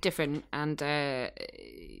slightly different and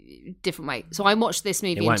different way. So I watched this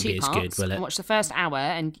movie in 2 parts. Good, will it? I watched the first hour,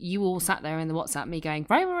 and you all sat there in the WhatsApp me going,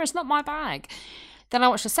 Roma, it's not my bag. Then I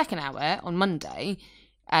watched the second hour on Monday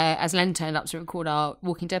as Len turned up to record our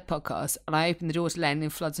Walking Dead podcast, and I opened the door to Len in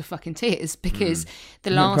floods of fucking tears because the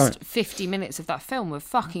last 50 minutes of that film were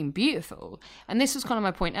fucking beautiful. And this was kind of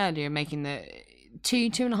my point earlier, making the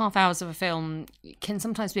 2.5 hours of a film can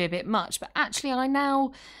sometimes be a bit much, but actually I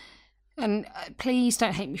now And please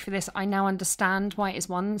don't hate me for this. I now understand why it has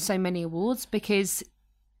won so many awards, because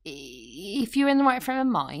if you're in the right frame of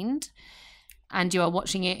mind and you are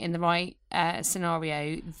watching it in the right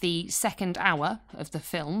scenario, the second hour of the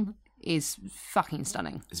film is fucking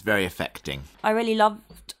stunning. It's very affecting. I really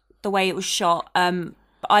loved the way it was shot.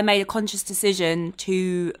 I made a conscious decision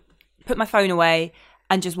to put my phone away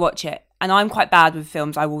and just watch it. And I'm quite bad with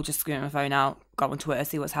films. I will just get my phone out, go on Twitter,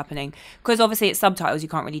 see what's happening. Because obviously it's subtitles, you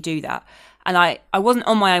can't really do that. And I wasn't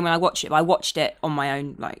on my own when I watched it, but I watched it on my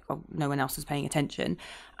own, like no one else was paying attention.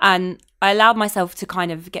 And I allowed myself to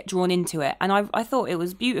kind of get drawn into it. And I thought it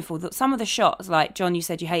was beautiful. That some of the shots, like John, you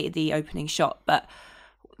said you hated the opening shot, but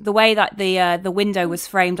the way that the window was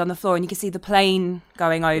framed on the floor and you could see the plane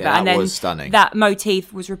going over, that and then was stunning. That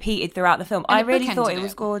motif was repeated throughout the film. And I it really bookended thought it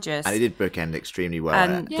was gorgeous. And it did bookend extremely well.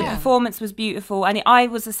 And the performance was beautiful. And I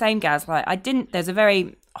was the same, Gaz. Like, there's a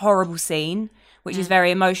very horrible scene, which is very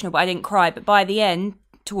emotional, but I didn't cry. But by the end,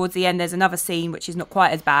 towards the end, there's another scene which is not quite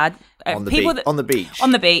as bad. On the beach.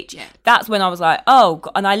 On the beach. Yeah. That's when I was like, oh,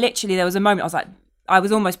 God. And there was a moment I was like, I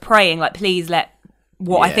was almost praying, like, please let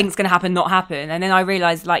what I think is going to happen not happen. And then I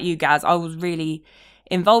realised, like you, Gaz, I was really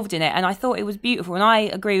involved in it. And I thought it was beautiful. And I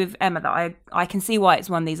agree with Emma that I can see why it's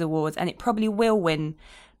won these awards. And it probably will win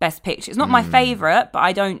Best Picture. It's not my favourite, but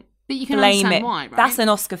I don't But you can blame understand it. why, right? That's an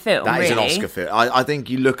Oscar film, That really. is an Oscar film. I think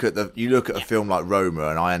you look at a film like Roma,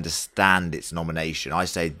 and I understand its nomination. I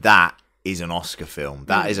say that is an Oscar film.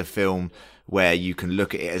 That is a film where you can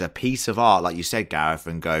look at it as a piece of art, like you said, Gareth,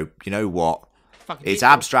 and go, you know what? It's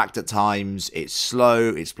abstract at times, it's slow,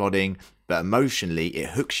 it's plodding, but emotionally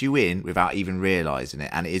it hooks you in without even realising it.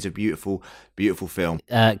 And it is a beautiful, beautiful film.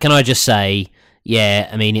 Can I just say, yeah,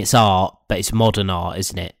 I mean, it's art, but it's modern art,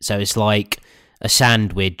 isn't it? So it's like a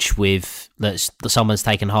sandwich that someone's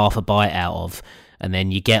taken half a bite out of, and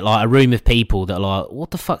then you get like a room of people that are like,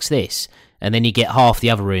 what the fuck's this? And then you get half the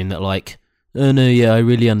other room that are like, oh no, yeah, I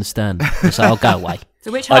really understand. So I'll go away.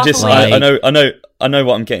 So which half I know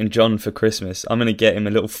what I'm getting John for Christmas. I'm going to get him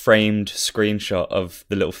a little framed screenshot of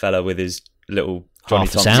the little fella with his little Johnny Half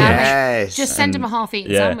a Thompson. sandwich. Yes. Just send him a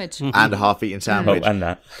half-eaten sandwich. And a half-eaten sandwich. Oh, and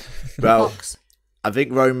that. Well, I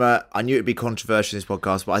think Roma, I knew it'd be controversial in this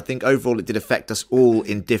podcast, but I think overall it did affect us all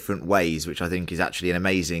in different ways, which I think is actually an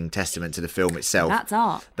amazing testament to the film itself. That's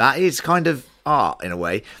art. That is kind of art in a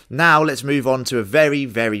way. Now let's move on to a very,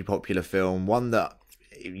 very popular film, one that,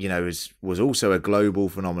 you know, was also a global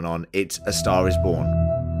phenomenon. It's A Star Is Born.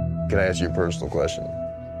 Can I ask you a personal question?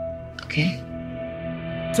 Okay.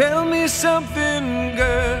 Tell me something,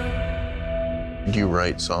 girl. Do you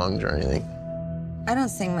write songs or anything? I don't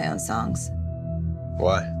sing my own songs.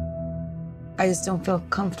 Why? I just don't feel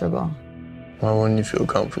comfortable. Why wouldn't you feel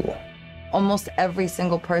comfortable? Almost every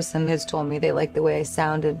single person has told me they liked the way I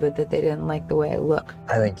sounded, but that they didn't like the way I look.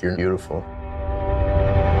 I think you're beautiful.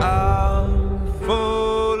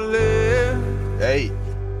 Hey.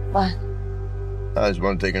 What? I just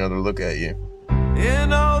want to take another look at you.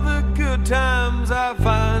 In all the good times, I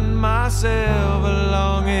find myself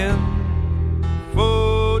longing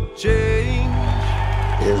for change.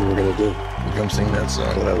 Here's what we're gonna do. You come sing that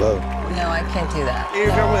song that I love. No, I can't do that. Here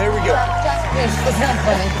we go. It's not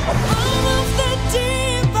funny.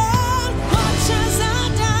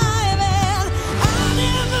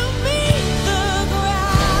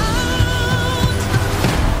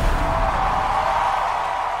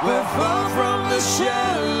 We're far from the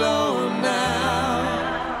shallow now.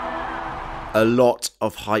 A lot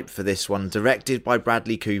of hype for this one, directed by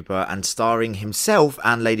Bradley Cooper and starring himself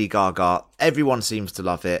and Lady Gaga. Everyone seems to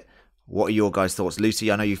love it. What are your guys' thoughts?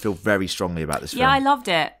 Lucy, I know you feel very strongly about this film. Yeah, I loved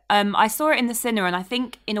it. I saw it in the cinema, and I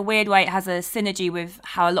think in a weird way it has a synergy with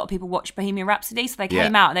how a lot of people watch Bohemian Rhapsody. So they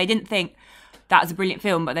came out and they didn't think that was a brilliant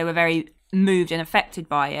film, but they were very moved and affected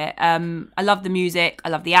by it. I love the music. I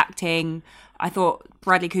love the acting. I thought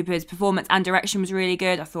Bradley Cooper's performance and direction was really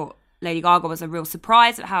good. I thought Lady Gaga was a real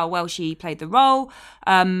surprise at how well she played the role.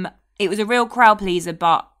 It was a real crowd pleaser,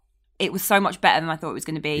 but it was so much better than I thought it was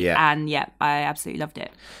going to be. Yeah. And yeah, I absolutely loved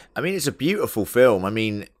it. I mean, it's a beautiful film. I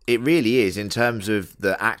mean, it really is in terms of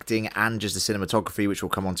the acting and just the cinematography, which we'll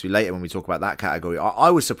come on to later when we talk about that category.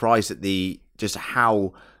 I was surprised at just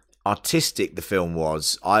how artistic the film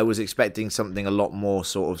was. I was expecting something a lot more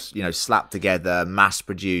sort of, you know, slapped together, mass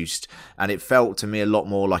produced, and it felt to me a lot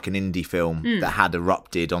more like an indie film that had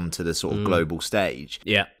erupted onto the sort of global stage.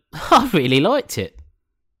 Yeah. I really liked it.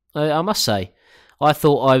 I must say. I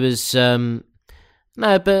thought I was... no,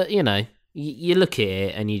 but, you know, you look at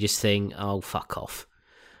it and you just think, oh, fuck off.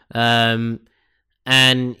 I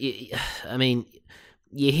mean,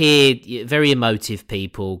 you hear very emotive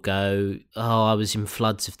people go, oh, I was in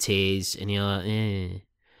floods of tears, and you're like,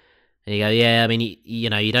 And you go, yeah, I mean, you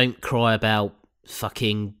know, you don't cry about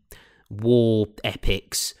fucking war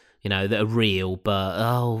epics, you know, that are real,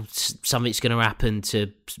 but, something's going to happen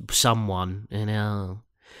to someone, you know.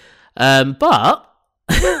 But,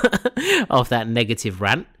 after that negative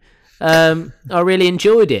rant, I really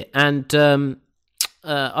enjoyed it. And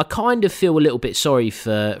I kind of feel a little bit sorry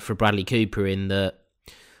for Bradley Cooper in that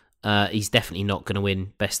he's definitely not going to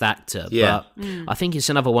win Best Actor. Yeah. But I think it's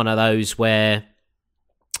another one of those where,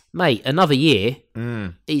 mate, another year,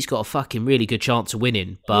 he's got a fucking really good chance of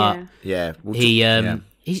winning. But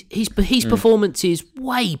his performance is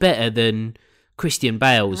way better than Christian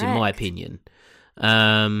Bale's, in my opinion.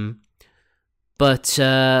 But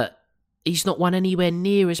he's not won anywhere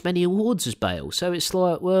near as many awards as Bale. So it's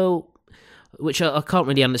like, well, which I can't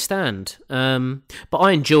really understand. But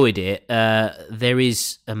I enjoyed it. There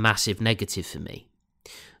is a massive negative for me.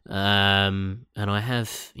 And I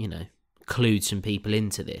have, you know, clued some people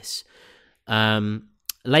into this.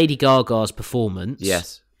 Lady Gaga's performance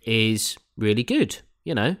is really good.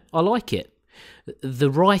 You know, I like it. The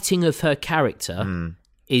writing of her character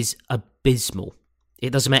is abysmal. It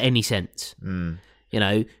doesn't make any sense. You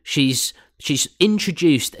know, she's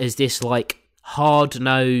introduced as this like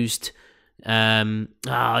hard-nosed, you know,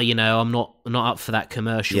 I'm not up for that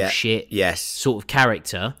commercial shit. Yes. Sort of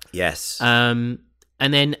character. Yes. And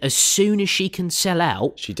then as soon as she can sell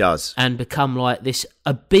out, she does, and become like this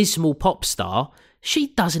abysmal pop star, she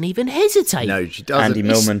doesn't even hesitate. No, she doesn't. Andy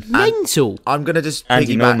Millman. It's mental. I'm going to just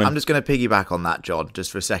piggyback. I'm just going to piggyback on that, John,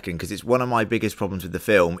 just for a second, because it's one of my biggest problems with the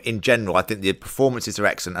film. In general, I think the performances are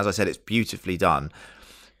excellent. As I said, it's beautifully done,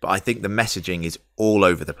 but I think the messaging is all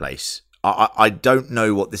over the place. I don't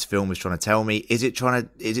know what this film is trying to tell me. Is it trying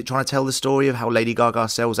to tell the story of how Lady Gaga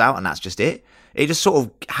sells out, and that's just it? It just sort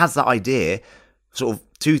of has that idea, sort of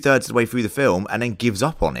 2/3 of the way through the film, and then gives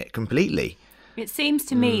up on it completely. It seems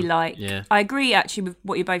to me like, I agree actually with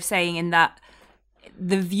what you're both saying in that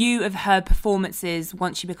the view of her performances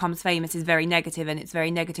once she becomes famous is very negative, and it's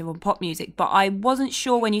very negative on pop music. But I wasn't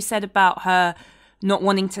sure when you said about her not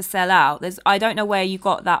wanting to sell out. I don't know where you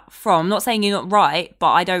got that from. I'm not saying you're not right,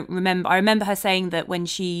 but I don't remember. I remember her saying that when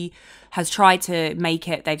she has tried to make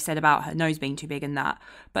it, they've said about her nose being too big and that.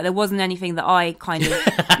 But there wasn't anything that I kind of...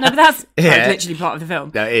 No, but that's literally part of the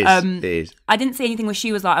film. No, it is. I didn't see anything where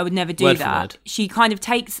she was like, I would never do that. She kind of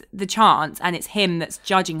takes the chance, and it's him that's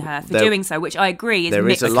judging her for doing so, which I agree is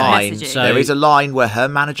mixed messaging. There is a line where her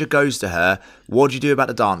manager goes to her, what do you do about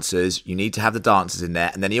the dancers? You need to have the dancers in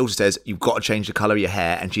there. And then he also says, you've got to change the colour of your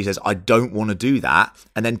hair. And she says, I don't want to do that.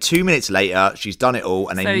 And then 2 minutes later, she's done it all,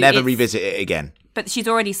 and they never revisit it again. But she's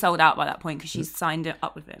already sold out by that point because she's signed it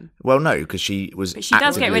up with him. Well, no, because she was. But she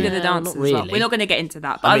does get rid of the dancers. Really. Well. We're not going to get into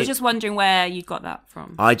that. But I was just wondering where you got that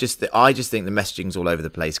from. I just think the messaging's all over the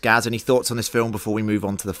place. Gaz, any thoughts on this film before we move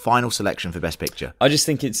on to the final selection for Best Picture? I just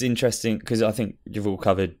think it's interesting because I think you've all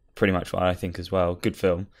covered pretty much what I think as well. Good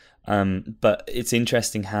film, but it's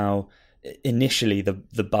interesting how initially the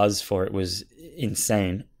buzz for it was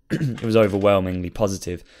insane. It was overwhelmingly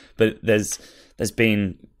positive, but there's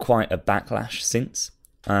been quite a backlash since.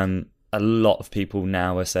 A lot of people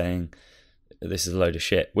now are saying this is a load of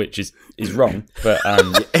shit, which is wrong. But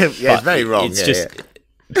it's very wrong. It's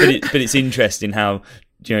but it's interesting how,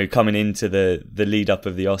 you know, coming into the lead up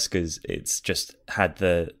of the Oscars, it's just had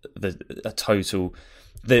a total.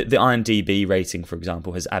 The IMDb rating, for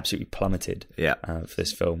example, has absolutely plummeted. For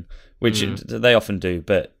this film, which they often do.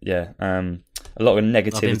 But a lot of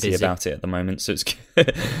negativity about it at the moment. So it's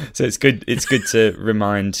good. It's good to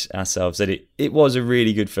remind ourselves that it was a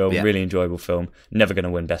really good film, really enjoyable film. Never going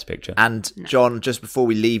to win Best Picture. And John, just before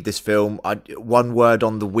we leave this film, one word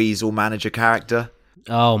on the Weasel manager character.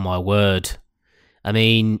 Oh my word! I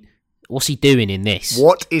mean, what's he doing in this?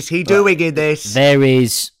 What is he doing in this? There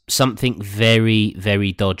is something very,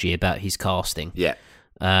 very dodgy about his casting. Yeah.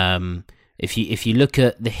 If you look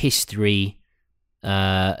at the history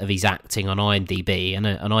of his acting on IMDb,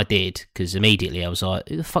 and I did, because immediately I was like,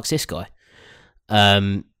 who the fuck's this guy?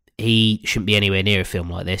 He shouldn't be anywhere near a film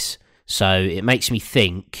like this. So it makes me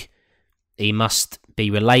think he must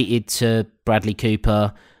be related to Bradley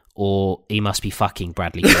Cooper, or he must be fucking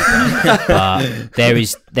Bradley Cooper.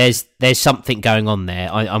 But there's something going on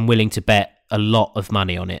there. I'm willing to bet a lot of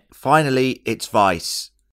money on it. Finally, it's Vice.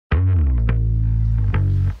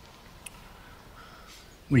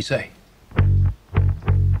 What do you say?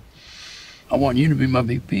 I want you to be my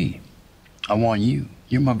VP. I want you.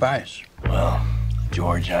 You're my vice. Well,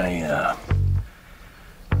 George, I'm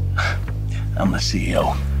the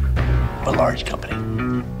CEO of a large company.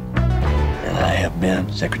 And I have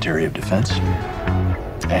been Secretary of Defense.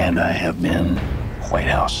 And I have been White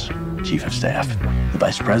House chief of staff. The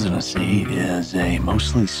vice presidency is a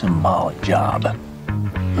mostly symbolic job.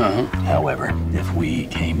 However, if we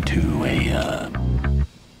came to a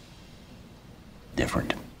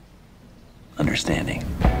different understanding,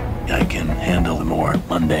 I can handle the more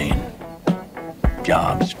mundane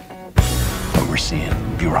jobs, overseeing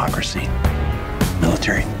bureaucracy,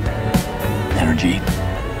 military, energy,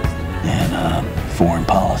 and foreign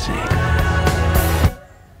policy.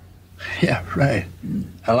 Yeah, right.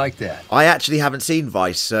 I like that. I actually haven't seen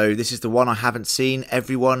Vice, so this is the one I haven't seen.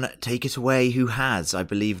 Everyone take it away who has. I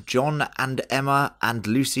believe John and Emma and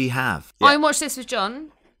Lucy have. I watched this with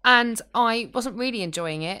John, and I wasn't really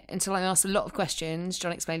enjoying it until I asked a lot of questions.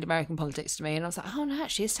 John explained American politics to me, and I was like, oh no,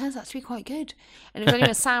 actually, this turns out to be quite good. And it was only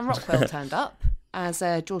when Sam Rockwell turned up as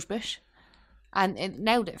George Bush, and it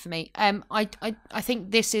nailed it for me. I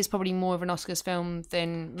think this is probably more of an Oscars film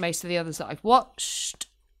than most of the others that I've watched.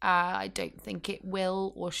 I don't think it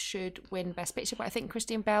will or should win Best Picture, but I think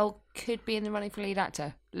Christian Bale could be in the running for lead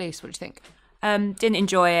actor. Luce, what do you think? Didn't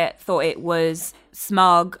enjoy it. Thought it was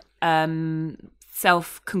smug,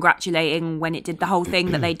 self-congratulating when it did the whole thing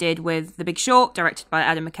that they did with The Big Short, directed by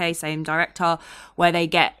Adam McKay, same director, where they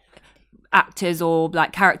get actors or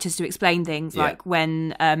like characters to explain things, like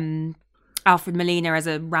when Alfred Molina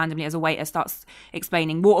randomly as a waiter starts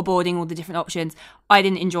explaining waterboarding, all the different options. I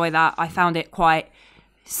didn't enjoy that. I found it quite,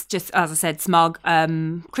 just as I said, smug.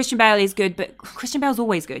 Christian Bale is good, but Christian Bale's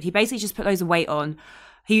always good. He basically just put loads of weight on.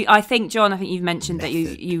 I think, John, you've mentioned that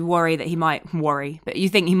you worry that he might but you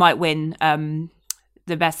think he might win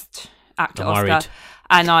the Best Actor Oscar,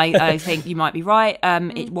 and I think you might be right.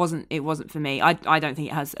 It wasn't for me. I don't think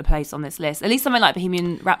it has a place on this list. At least something like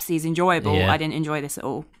Bohemian Rhapsody is enjoyable. I didn't enjoy this at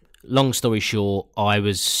all. Long story short, I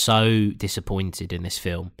was so disappointed in this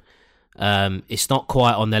film. It's not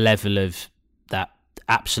quite on the level of that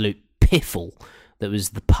absolute piffle that was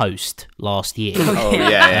The Post last year.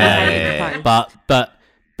 But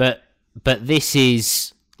this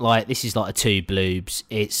is like a two bloobs.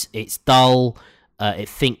 It's dull. It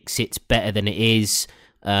thinks it's better than it is.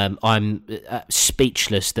 I'm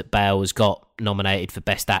speechless that Bale has got nominated for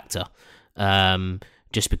Best Actor.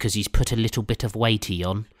 Just because he's put a little bit of weighty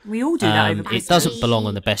on. We all do that over Christmas. It doesn't belong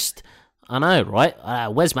on the best. I know, right?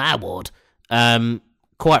 Where's my award?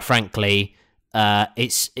 Quite frankly,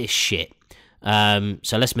 it's shit.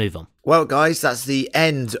 So let's move on. Well, guys, that's the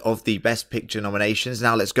end of the Best Picture nominations.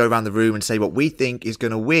 Now let's go around the room and say what we think is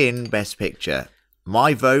going to win Best Picture.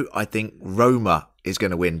 My vote, I think Roma is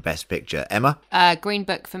going to win Best Picture. Emma? Green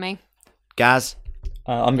Book for me. Gaz?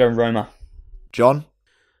 I'm going Roma. John?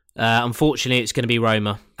 Unfortunately, it's going to be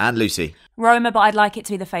Roma. And Lucy? Roma, but I'd like it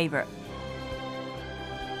to be the favourite.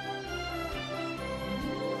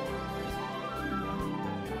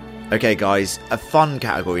 Okay, guys, a fun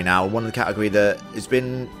category now. One of the category that has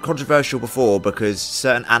been controversial before because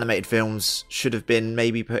certain animated films should have been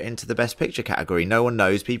maybe put into the Best Picture category. No one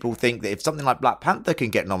knows. People think that if something like Black Panther can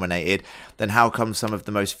get nominated, then how come some of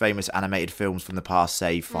the most famous animated films from the past,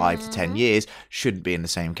 say, 5 to 10 years shouldn't be in the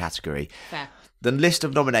same category? Fair. The list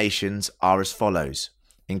of nominations are as follows.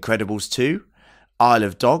 Incredibles 2, Isle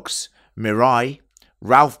of Dogs, Mirai,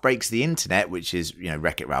 Ralph Breaks the Internet, which is,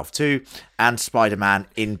 Wreck-It Ralph 2, and Spider-Man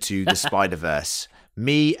Into the Spider-Verse.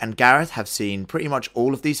 Me and Gareth have seen pretty much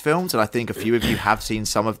all of these films, and I think a few of you have seen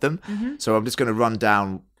some of them. Mm-hmm. So I'm just going to run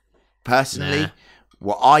down, personally,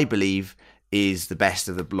 what I believe is the best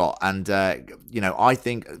of the lot. And, I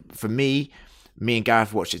think, for me and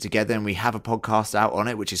Gareth watched it together, and we have a podcast out on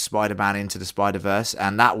it, which is Spider-Man Into the Spider-Verse,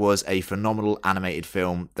 and that was a phenomenal animated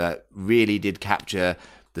film that really did capture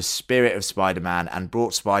the spirit of Spider-Man and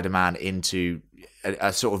brought Spider-Man into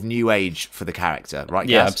a sort of new age for the character, right,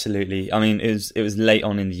 Gaz? Yeah, absolutely. I mean, it was late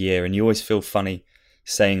on in the year, and you always feel funny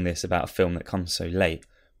saying this about a film that comes so late,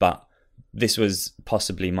 but this was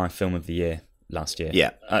possibly my film of the year last year.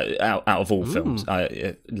 Yeah. Out of all films.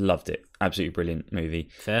 I loved it. Absolutely brilliant movie.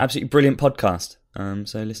 Fair. Absolutely brilliant podcast.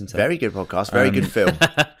 So listen to that. Very good podcast. Very good film.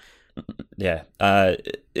 Yeah.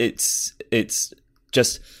 It's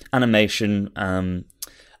just animation,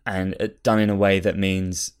 and done in a way that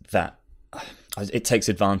means that it takes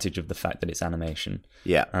advantage of the fact that it's animation.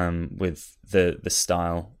 Yeah. With the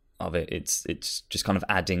style of it, it's just kind of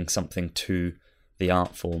adding something to the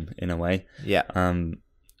art form in a way. Yeah.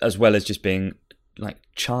 As well as just being like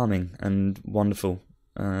charming and wonderful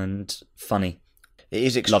and funny. It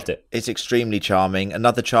is loved it. It's extremely charming.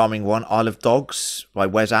 Another charming one, Isle of Dogs by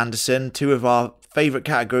Wes Anderson. Two of our favourite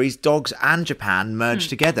categories, dogs and Japan, merged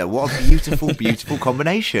together. What a beautiful, beautiful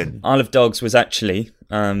combination. Isle of Dogs was actually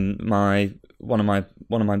one of my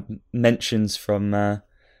mentions from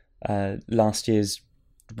last year's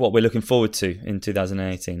what we're looking forward to in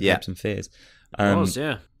 2018. Yeah. Hopes and fears. It was,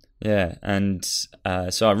 yeah. Yeah, and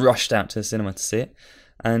so I rushed out to the cinema to see it,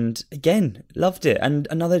 and again loved it. And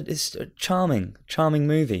it's a charming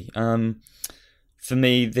movie. For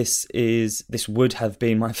me, this would have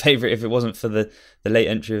been my favourite if it wasn't for the late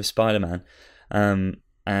entry of Spider-Man,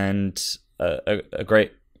 and a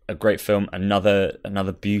great film.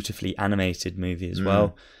 Another beautifully animated movie as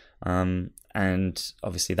well. And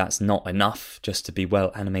obviously that's not enough just to be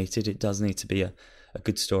well animated. It does need to be a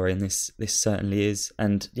good story, and this certainly is.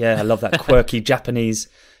 And yeah, I love that quirky Japanese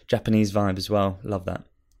vibe as well. Love that.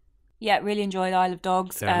 Yeah, really enjoyed Isle of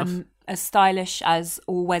Dogs. Fair enough. As stylish as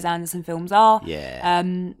all Wes Anderson films are. Yeah.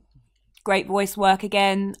 Great voice work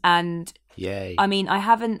again, and yay. I mean, I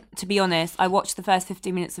haven't, to be honest, I watched the first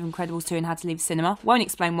 15 minutes of Incredibles 2 and had to leave the cinema. Won't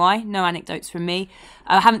explain why. No anecdotes from me.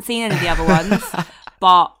 I haven't seen any of the other ones,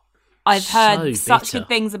 but I've heard such good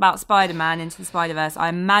things about Spider-Man Into the Spider-Verse. I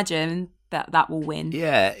imagine that will win.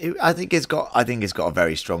 Yeah, I think it's got a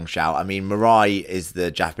very strong shout. I mean, Mirai is the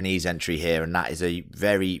Japanese entry here, and that is a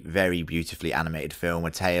very, very beautifully animated film.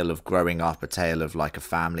 A tale of growing up, a tale of like a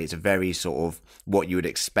family. It's a very sort of what you would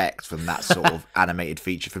expect from that sort of animated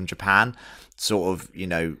feature from Japan. Sort of, you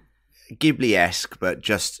know, Ghibli-esque, but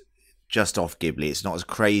just off Ghibli. It's not as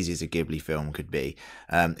crazy as a Ghibli film could be.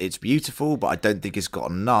 It's beautiful, but I don't think it's got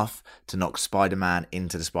enough to knock Spider-Man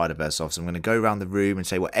Into the Spider-Verse off. So I'm going to go around the room and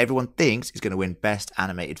say what everyone thinks is going to win Best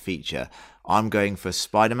Animated Feature. I'm going for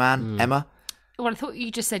Spider-Man. Emma? Well, I thought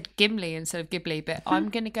you just said Gimli instead of Ghibli, but I'm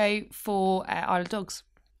going to go for Isle of Dogs.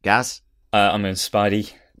 Gaz? I'm going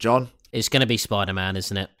Spidey. John? It's going to be Spider-Man,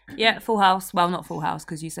 isn't it? Yeah, Full House. Well, not Full House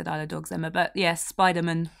because you said Isle of Dogs, Emma, but yes,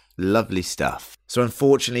 Spider-Man. Lovely stuff. So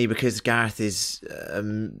unfortunately, because Gareth is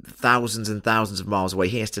thousands and thousands of miles away,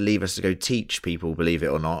 he has to leave us to go teach people, believe it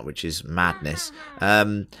or not, which is madness.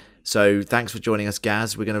 So thanks for joining us,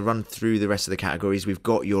 Gaz. We're going to run through the rest of the categories. We've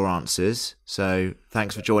got your answers. So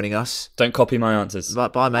thanks for joining us. Don't copy my answers. Bye,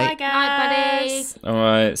 mate. Bye, guys. Bye, buddy. All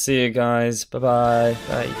right, see you guys. Bye-bye.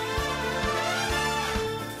 Bye.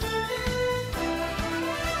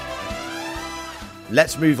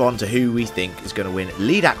 Let's move on to who we think is going to win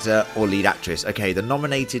lead actor or lead actress. Okay, the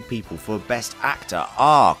nominated people for Best Actor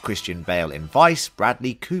are Christian Bale in Vice,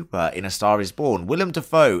 Bradley Cooper in A Star Is Born, Willem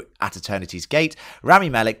Dafoe At Eternity's Gate, Rami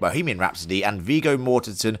Malek, Bohemian Rhapsody, and Viggo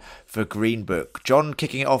Mortensen for Green Book. John,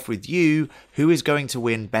 kicking it off with you, who is going to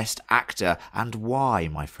win Best Actor and why,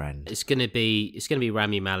 my friend? It's going to be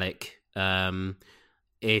Rami Malek.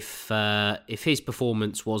 If his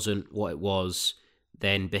performance wasn't what it was,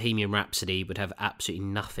 then Bohemian Rhapsody would have absolutely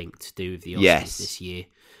nothing to do with the Oscars this year.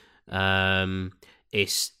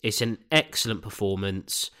 It's an excellent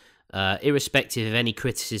performance, irrespective of any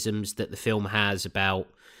criticisms that the film has about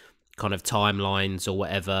kind of timelines or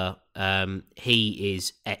whatever. He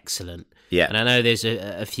is excellent. Yeah, and I know there's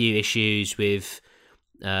a few issues with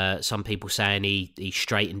some people saying he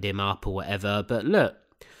straightened him up or whatever, but look.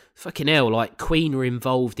 Fucking hell, like Queen were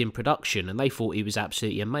involved in production and they thought he was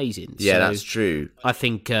absolutely amazing. Yeah, so that's true. I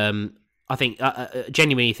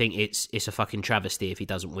genuinely think it's a fucking travesty if he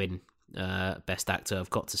doesn't win Best Actor, I've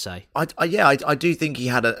got to say. I do think he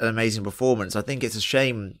had an amazing performance. I think it's a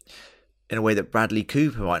shame in a way that Bradley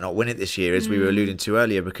Cooper might not win it this year, as we were alluding to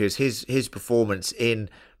earlier, because his performance in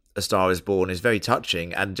A Star Is Born is very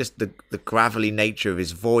touching, and just the gravelly nature of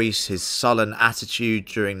his voice, his sullen attitude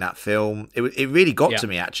during that film, it really got to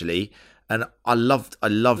me actually, and I loved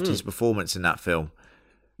his performance in that film.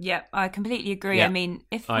 Yeah, I completely agree. Yeah, I mean,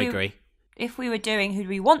 I agree. If we were doing who do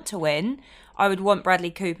we want to win, I would want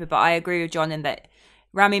Bradley Cooper, but I agree with John in that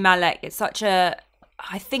Rami Malek, it's such a,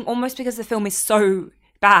 I think almost because the film is so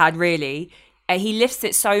bad, really, he lifts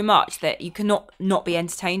it so much that you cannot not be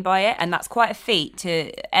entertained by it, and that's quite a feat to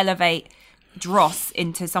elevate Dross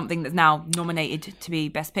into something that's now nominated to be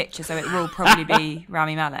Best Picture, so it will probably be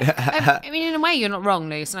Rami Malek. I mean, in a way, you're not wrong,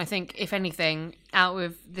 Luce, and I think, if anything, out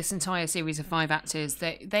of this entire series of 5 actors,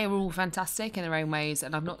 they were all fantastic in their own ways,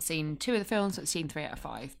 and I've not seen 2 of the films, but I've seen 3 out of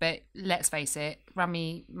 5. But let's face it,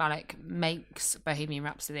 Rami Malek makes Bohemian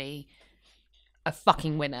Rhapsody a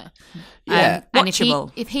fucking winner. Yeah, and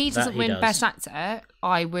watchable. if he doesn't win Best Actor,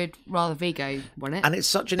 I would rather Viggo win it. And it's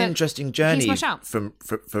such an interesting journey for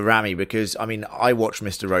Rami, because I mean, I watched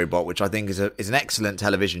Mr. Robot, which I think is an excellent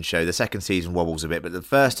television show. The second season wobbles a bit, but the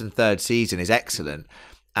first and third season is excellent,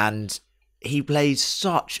 and he plays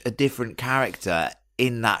such a different character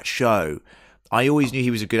in that show. I always knew he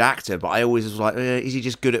was a good actor, but I always was like, is he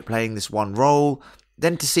just good at playing this one role?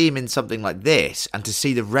 Then to see him in something like this, and to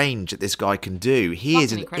see the range that this guy can do, he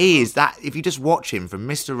is that. If you just watch him from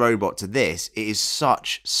Mr. Robot to this, it is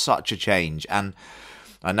such a change. And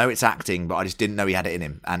I know it's acting, but I just didn't know he had it in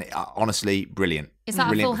him. And honestly, brilliant. Is that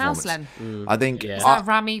brilliant a Full House, performance. Len? I think... Is that a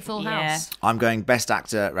Rami Full House? I'm going Best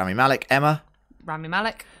Actor, Rami Malek. Emma? Rami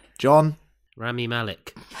Malek. John? Rami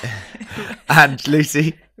Malek. And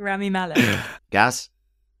Lucy? Rami Malek. Gaz?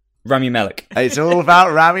 Rami Malek. It's all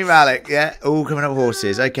about Rami Malek, yeah. All coming up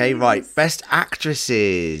horses. Okay, right. Best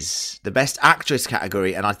Actresses. The Best Actress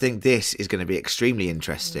category, and I think this is going to be extremely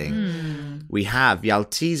interesting. We have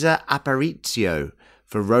Yalitza Aparicio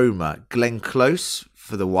for Roma, Glenn Close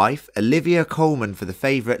for The Wife, Olivia Colman for The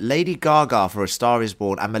Favourite, Lady Gaga for A Star Is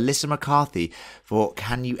Born, and Melissa McCarthy for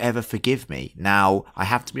Can You Ever Forgive Me? Now, I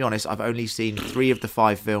have to be honest, I've only seen 3 of the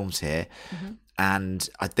 5 films here. And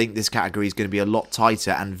I think this category is going to be a lot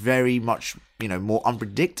tighter and very much, more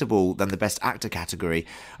unpredictable than the Best Actor category.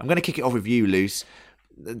 I'm going to kick it off with you, Luce.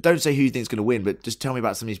 Don't say who you think is going to win, but just tell me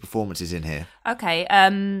about some of these performances in here. Okay,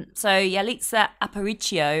 so Yalitza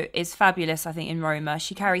Aparicio is fabulous, I think, in Roma.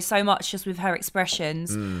 She carries so much just with her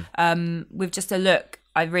expressions, with just a look.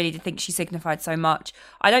 I really did think she signified so much.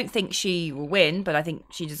 I don't think she will win, but I think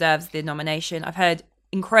she deserves the nomination. I've heard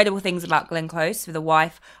incredible things about Glenn Close for The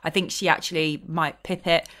Wife. I think she actually might pip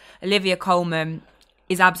it. Olivia Colman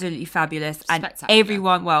is absolutely fabulous. And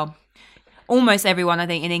everyone, almost everyone, I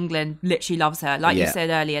think, in England literally loves her. Like you said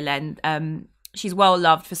earlier, Len, she's well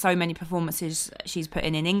loved for so many performances she's put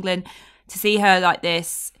in England. To see her like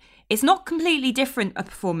this, it's not completely different a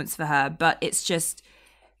performance for her, but it's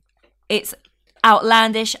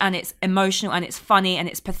outlandish and it's emotional and it's funny and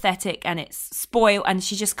it's pathetic and it's spoiled, and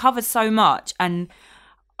she just covers so much. And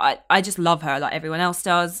I just love her like everyone else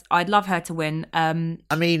does. I'd love her to win. I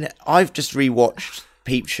mean, I've just rewatched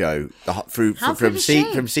Peep Show from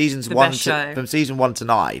seasons from season 1 to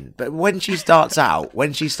 9. But when she starts out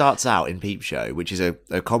in Peep Show, which is a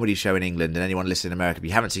comedy show in England, and anyone listening in America, if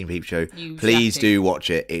you haven't seen Peep Show, please do watch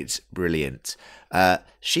it. It's brilliant.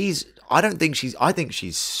 I think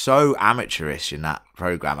she's so amateurish in that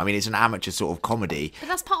program. I mean, it's an amateur sort of comedy. But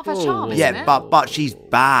that's part of her charm, isn't it? But she's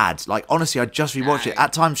bad. Like, honestly, I just rewatched it.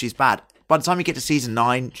 At times, she's bad. By the time you get to season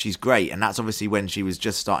 9, she's great. And that's obviously when she was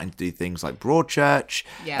just starting to do things like Broadchurch.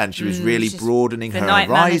 Yeah. And she was really broadening her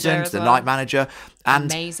horizons. The Night Manager.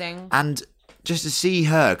 And, amazing. And just to see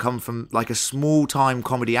her come from like a small-time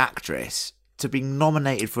comedy actress to being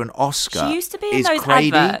nominated for an Oscar. She used to be in those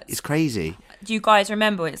adverts. It's crazy. Do you guys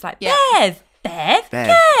remember? It's like, Bev,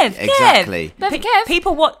 exactly.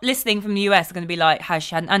 People listening from the US are going to be like, has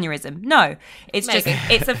she had an aneurysm? No, it's amazing.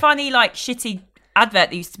 It's a funny, like, shitty advert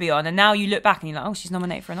that used to be on, and now you look back and you're like, oh, she's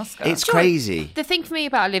nominated for an Oscar. It's crazy. The thing for me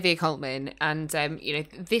about Olivia Colman, and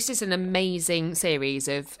this is an amazing series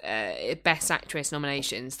of Best Actress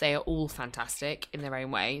nominations. They are all fantastic in their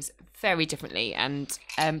own ways, very differently. And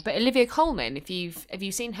but Olivia Colman, have you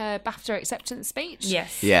seen her BAFTA acceptance speech?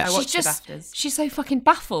 Yes. Yeah. I watched the BAFTAs. She's so fucking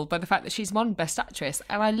baffled by the fact that she's won Best Actress,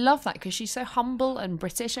 and I love that because she's so humble and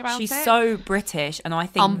British about it. She's so British, and I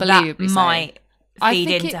think that might feed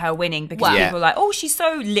into her winning, because people are like, oh, she's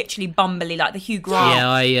so literally bumbly, like the Hugh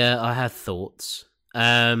Grant. Yeah, I have thoughts.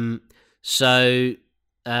 So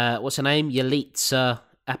what's her name? Yalitza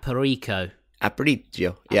Aparicio.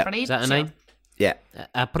 Aparicio. Yeah. Is that her name? Yeah.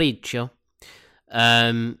 Aparicio.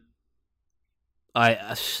 I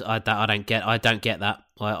don't get that.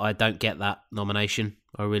 I don't get that nomination.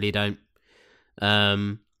 I really don't.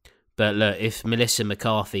 But look, if Melissa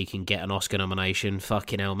McCarthy can get an Oscar nomination,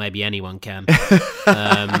 fucking hell, maybe anyone can.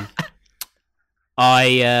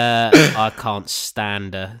 I can't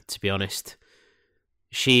stand her, to be honest.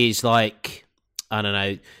 She's like, I don't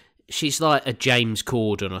know, she's like a James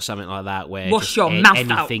Corden or something like that, where wash your mouth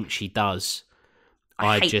anything out. She does,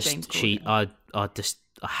 I hate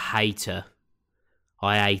her.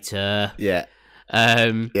 I hate her. Yeah.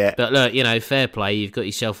 But look, fair play. You've got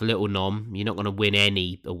yourself a little nom. You're not going to win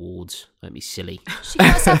any awards. Don't be silly. She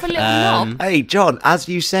got herself a little nom. Hey, John, as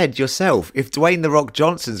you said yourself, if Dwayne The Rock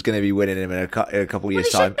Johnson's going to be winning him in a couple of years'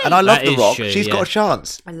 time, and I love The Rock, she's got a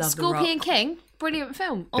chance. I love Scorpion King, brilliant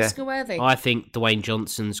film, Oscar worthy. I think Dwayne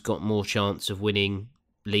Johnson's got more chance of winning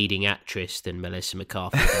leading actress than Melissa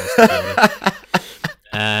McCarthy does, to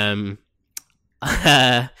be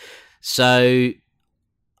honest. So,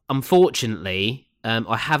 unfortunately,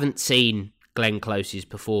 I haven't seen Glenn Close's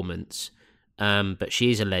performance, but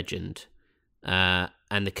she is a legend, and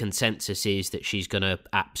the consensus is that she's going to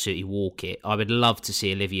absolutely walk it. I would love to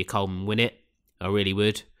see Olivia Colman win it. I really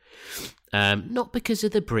would. Not because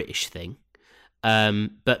of the British thing,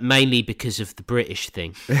 but mainly because of the British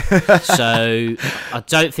thing. So I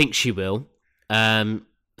don't think she will.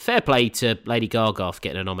 Fair play to Lady Gaga for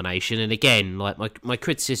getting a nomination. And again, like my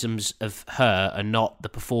criticisms of her are not the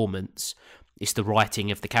performance, it's the writing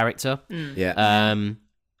of the character. Yeah.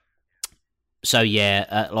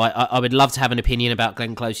 yeah, I would love to have an opinion about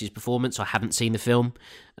Glenn Close's performance. I haven't seen the film,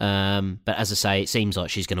 but as I say, it seems like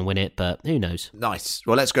she's going to win it, but who knows? Nice.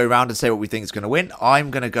 Well, let's go round and say what we think is going to win.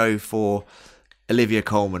 I'm going to go for Olivia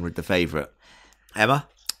Colman with The Favourite. Emma?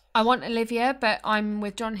 I want Olivia, but I'm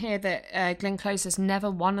with John here that Glenn Close has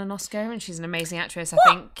never won an Oscar, and she's an amazing actress. I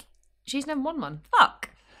think she's never won one. Fuck.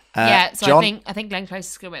 Yeah, so John? I think Glenn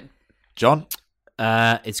Close is going to win. John?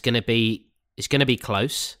 It's going to be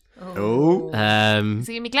close. Oh. Is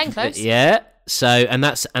it going to be Glenn Close? Yeah. So and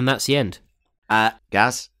that's the end.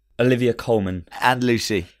 Gaz? Olivia Colman. And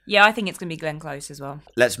Lucy? Yeah, I think it's going to be Glenn Close as well.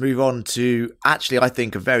 Let's move on to, actually, I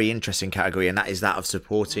think, a very interesting category, and that is that of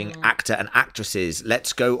supporting actor and actresses.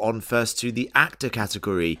 Let's go on first to the actor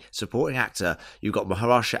category. Supporting actor. You've got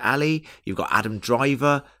Mahershala Ali, you've got Adam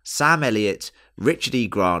Driver, Sam Elliott, Richard E.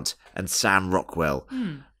 Grant, and Sam Rockwell.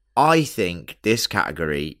 I think this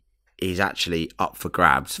category is actually up for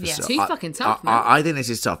grabs. Yeah, too fucking tough, man. I think this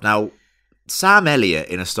is tough. Now, Sam Elliott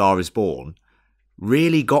in A Star Is Born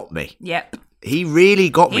really got me. Yep. He really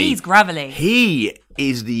got me. He's gravelly. He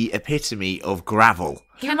is the epitome of gravel.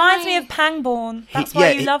 He reminds me of Pangborn. That's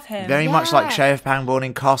why you love him. Very much like Sheriff Pangborn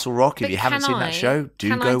in Castle Rock. If But you haven't seen that show, do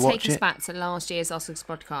go Can I watch take us it. back to last year's Oscars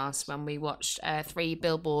podcast when we watched 3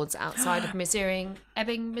 billboards outside of Missouri,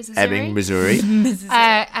 Ebbing, Missouri? Ebbing, Missouri.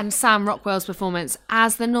 And Sam Rockwell's performance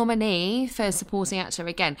as the nominee for supporting actor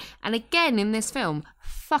again. And again in this film,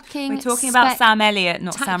 fucking We're talking about Sam Elliott,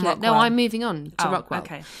 not Sam spectacular. Rockwell. No, I'm moving on to Oh, Rockwell.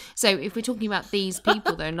 okay. So if we're talking about these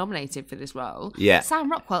people that are nominated for this role, Yeah. Sam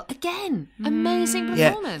Rockwell, again, amazing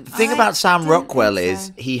Yeah. performance. The thing about Sam Rockwell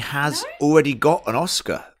is he has already got an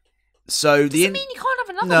Oscar. So Doesn't mean you can't have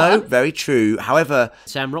another No, one. very true. However,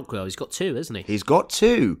 Sam Rockwell, he's got 2, hasn't he? he's got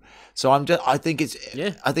 2. So I think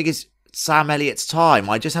it's Sam Elliott's time.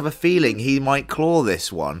 I just have a feeling he might claw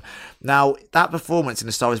this one. Now, that performance in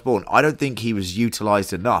A Star Is Born, I don't think he was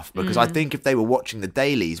utilised enough, because I think if they were watching the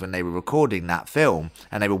dailies when they were recording that film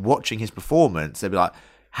and they were watching his performance, they'd be like,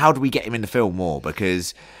 how do we get him in the film more?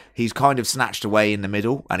 Because he's kind of snatched away in the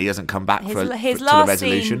middle and he doesn't come back His to last the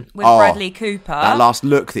resolution. scene with Bradley Cooper, that last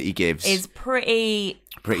look that he gives is pretty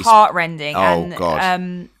Pretty heartrending. oh, and,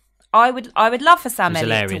 God. I would love for Sam It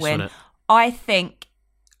was Elliott to hilarious, win. wasn't it? I think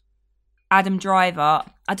Adam Driver.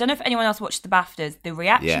 I don't know if anyone else watched the BAFTAs. The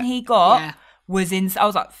reaction Yeah. he got Yeah. was I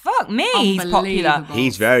was like, "Fuck me, he's popular." Unbelievable.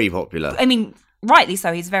 He's very popular. I mean, rightly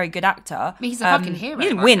so. He's a very good actor. He's a fucking hero He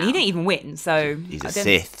didn't right win. now. He didn't even win. So He's I a don't-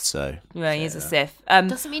 Sith, so Yeah, he is a Sith.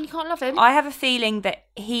 Doesn't mean you can't love him. I have a feeling that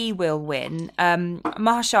he will win.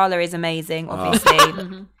 Mahershala is amazing,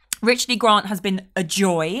 obviously. Richard E. Grant has been a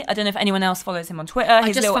joy. I don't know if anyone else follows him on Twitter.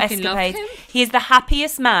 His just little fucking love escapades. him. He is the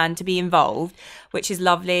happiest man to be involved, which is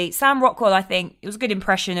lovely. Sam Rockwell, I think, it was a good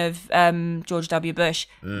impression of George W. Bush.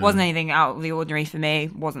 Wasn't anything out of the ordinary for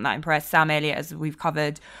me. Wasn't that impressed. Sam Elliott, as we've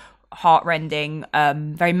covered, heartrending,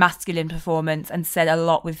 very masculine performance, and said a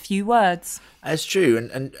lot with few words. That's true.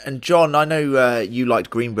 And John, I know you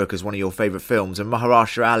liked Green Book as one of your favourite films, and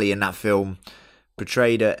Mahershala Ali in that film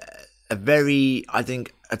portrayed a very, I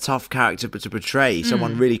think, a tough character to portray,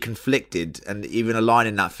 someone really conflicted. And even a line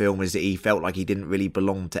in that film is that he felt like he didn't really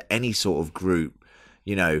belong to any sort of group.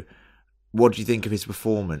 You know, what do you think of his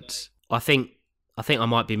performance? I think I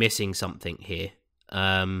might be missing something here,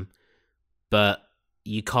 but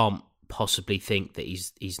you can't possibly think that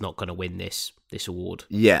he's not going to win this award.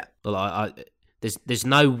 Yeah, Like, there's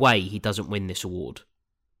no way he doesn't win this award.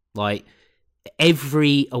 Like,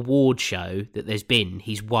 every award show that there's been,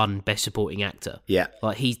 he's won Best Supporting Actor. Yeah,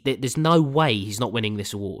 Like, there's no way he's not winning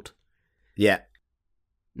this award. yeah.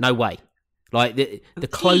 No way. Like, the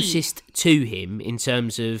closest to him in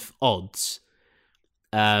terms of odds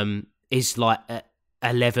is like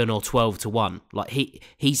 11 or 12 to 1. Like,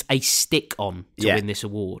 he's a stick on to Yeah. win this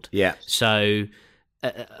award. Yeah. So,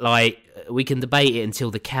 like, we can debate it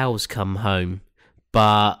until the cows come home,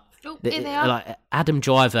 but Oh, here they are. like Adam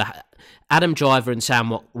Driver and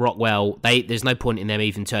Sam Rockwell, there's no point in them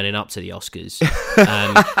even turning up to the Oscars.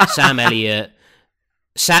 Sam Elliott,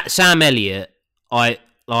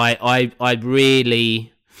 I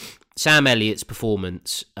really, Sam Elliott's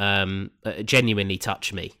performance genuinely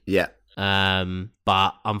touched me. Yeah.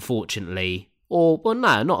 But unfortunately,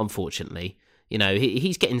 not unfortunately, you know,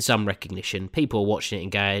 he's getting some recognition. People are watching it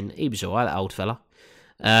and going, he was all right, that old fella.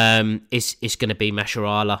 It's going to be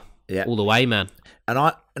Mahershala all the way, man.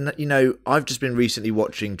 And you know, I've just been recently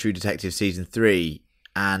watching True Detective season 3,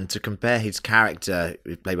 and to compare his character,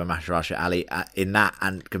 played by Mahershala Ali, in that,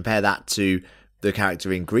 and compare that to the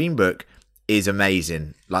character in Green Book, is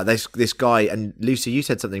amazing. Like this guy, and Lucy, you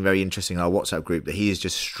said something very interesting in our WhatsApp group, that he is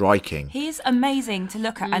just striking. He is amazing to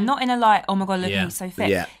look at, and not in a like, oh my god, look, he's so fit.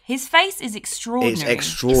 Yeah. His face is extraordinary. It's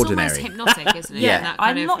extraordinary. It's almost hypnotic, isn't it? Yeah, That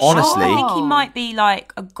kind I'm of- not Honestly- sure. I think he might be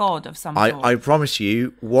like a god of some sort. I promise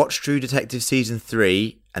you, watch True Detective season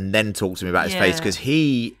 3 and then talk to me about his face, because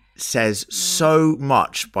he says so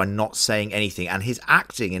much by not saying anything, and his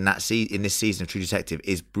acting in in this season of True Detective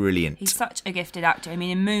is brilliant. He's such a gifted actor. I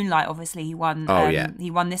mean, in Moonlight, obviously, he won. Oh,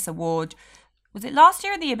 He won this award. Was it last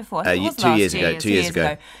year or the year before? I think it was 2 last years year. ago. 2 years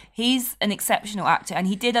ago. He's an exceptional actor, and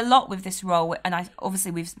he did a lot with this role. And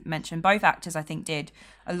obviously we've mentioned both actors, I think, did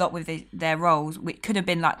a lot with their roles. It could have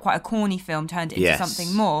been like quite a corny film, turned it into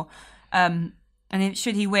something more. And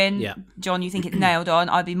should he win, John, you think it's nailed on?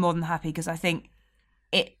 I'd be more than happy, because I think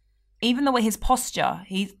even the way his posture,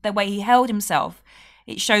 the way he held himself,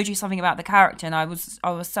 it showed you something about the character, and I was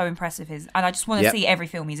so impressed with his. And I just want to see every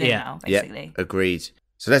film he's in now, basically. Yeah, agreed.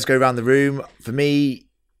 So let's go around the room. For me,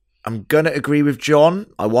 I'm gonna agree with John.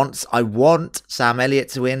 I want Sam Elliott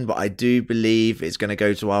to win, but I do believe it's gonna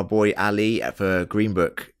go to our boy Ali for Green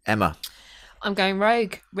Book. Emma, I'm going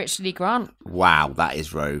Rogue. Richard E. Grant. wow, that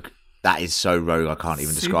is rogue. That is so rogue. I can't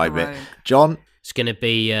even Super describe rogue. it. John, It's going to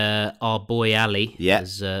be our boy Ali, Yeah.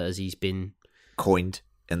 as he's been coined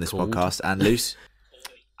in this Called. podcast, and Luce.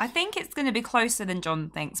 I think it's going to be closer than John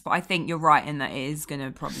thinks, but I think you're right in that it is going to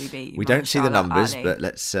probably be. We don't see the Mahershala numbers, Ali. but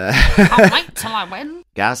let's. Can't wait till I win.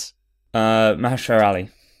 Gaz. Mahershala Ali.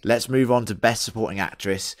 Let's move on to Best Supporting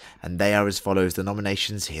Actress, and they are as follows. The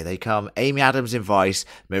nominations, here they come. Amy Adams in Vice,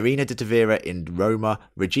 Marina de Tavira in Roma,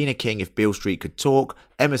 Regina King If Beale Street Could Talk,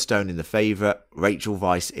 Emma Stone in The Favourite, Rachel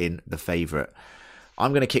Weisz in The Favourite.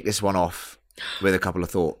 I'm going to kick this one off with a couple of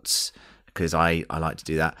thoughts, because I like to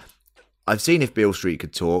do that. I've seen If Beale Street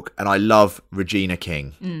Could Talk, and I love Regina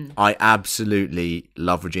King. I absolutely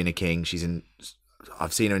love Regina King.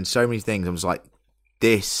 I've seen her in so many things. I was like,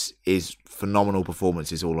 this is phenomenal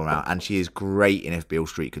performances all around, and she is great in If Beale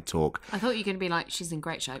Street Could Talk. I thought you were going to be like, she's in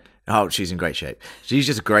great shape. Oh, she's in great shape. She's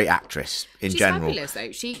just a great actress in general. She's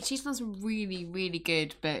fabulous, though. She's done some really, really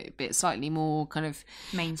good, but slightly more kind of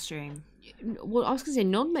mainstream. Well, I was going to say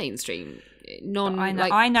non-mainstream.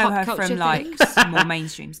 I know her pop from culture like things. some more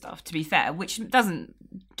mainstream stuff, to be fair, which doesn't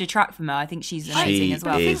detract from her. I think she's amazing as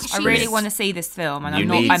well. I really want to see this film, and I'm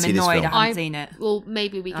annoyed I haven't seen it. Well,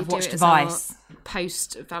 maybe we I've could do watched it as Vice. our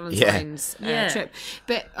post-Valentine's Yeah. trip.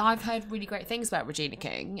 But I've heard really great things about Regina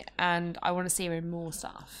King, and I want to see her in more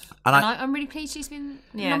stuff. And I'm really pleased she's been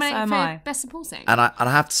Yeah, so nominated am for I. Best Supporting. And I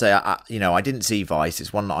have to say, I didn't see Vice.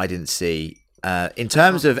 It's one that I didn't see. In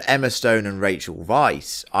terms of Emma Stone and Rachel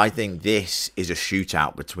Weisz, I think this is a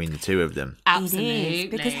shootout between the two of them. Absolutely. It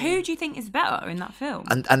is, because who do you think is better in that film?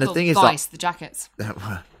 And the thing is Vice, that the jackets.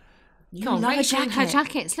 You Come on, love a Rachel and her jacket.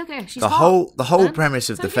 jackets. Look at her. She's the hot. whole man. premise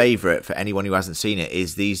of So The good. Favourite, for anyone who hasn't seen it,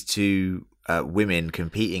 is these two women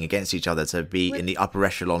competing against each other to be in the upper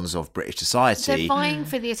echelons of British They're society vying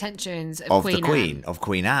for the attentions of of Queen the Queen, Anne. of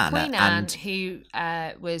Queen Anne. Queen Anne, and who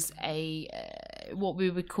was a what we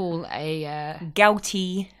would call a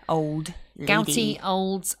gouty old gouty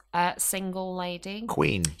old single lady.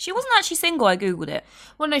 Queen. She wasn't actually single. I googled it.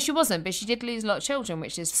 Well, no, she wasn't, but she did lose a lot of children,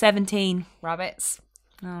 which is 17 rabbits.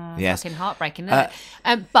 Oh, Yes. Fucking heartbreaking, isn't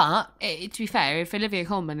it? But to be fair, if Olivia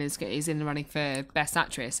Colman is in the running for Best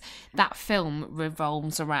Actress, that film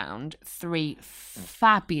revolves around three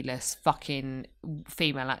fabulous fucking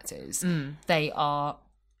female actors. They are,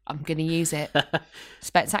 I'm going to use it,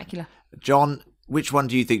 spectacular. John, which one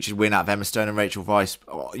do you think should win out of Emma Stone and Rachel Weisz?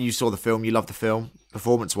 Oh, you saw the film, you love the film,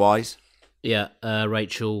 performance-wise. Yeah,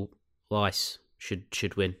 Rachel Weisz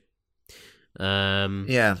should win.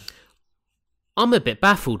 Yeah. I'm a bit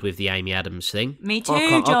baffled with the Amy Adams thing. Me too,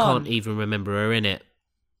 I John. can't even remember her in it.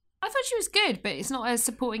 I thought she was good, but it's not a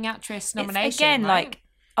supporting actress nomination. It's again, right? like,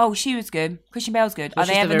 oh, she was good. Christian Bale's good. Well, Are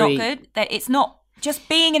they she's ever the not very- good? It's not just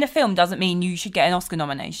being in a film doesn't mean you should get an Oscar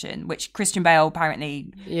nomination, which Christian Bale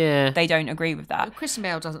apparently they don't agree with that. Well, Christian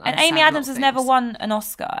Bale doesn't. And understand Amy a lot Adams of has never things. won an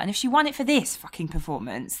Oscar, and if she won it for this fucking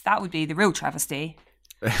performance, that would be the real travesty.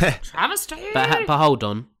 Travesty. But hold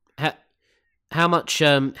on. How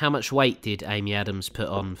much weight did Amy Adams put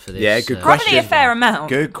on for this? Yeah, good question. Probably a fair amount.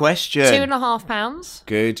 Good question. 2.5 pounds.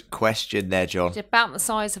 Good question there, John. It's about the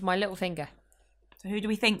size of my little finger. So who do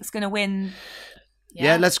we think's going to win?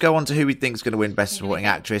 Yeah, let's go on to who we think is going to win Best Supporting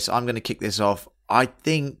Actress. I'm going to kick this off. I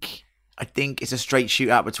think it's a straight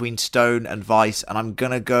shootout between Stone and Vice, and I'm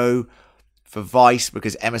going to go for Vice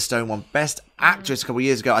because Emma Stone won Best Actress a couple of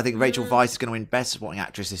years ago. I think Rachel Weisz is going to win Best Supporting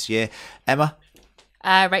Actress this year. Emma?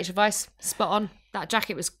 Rachel Weisz, spot on. That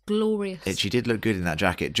jacket was glorious. She did look good in that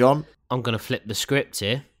jacket. John? I'm going to flip the script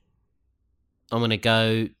here. I'm going to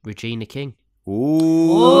go Regina King.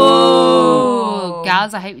 Ooh.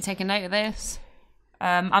 Gaz, I hope you take a note of this.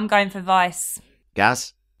 I'm going for Vice.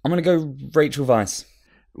 Gaz? I'm going to go Rachel Weisz.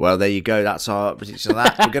 Well, there you go. That's our prediction on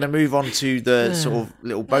that. We're going to move on to the sort of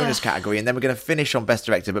little bonus category, and then we're going to finish on Best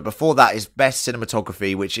Director. But before that is Best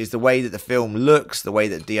Cinematography, which is the way that the film looks, the way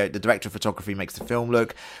that the director of photography makes the film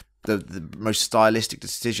look. The most stylistic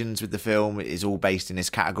decisions with the film is all based in this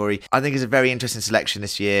category. I think it's a very interesting selection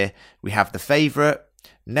this year. We have The Favourite,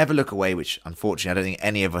 Never Look Away, which unfortunately I don't think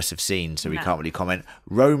any of us have seen, so we can't really comment.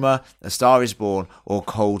 Roma, A Star Is Born, or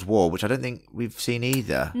Cold War, which I don't think we've seen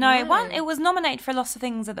either. No, it was nominated for lots of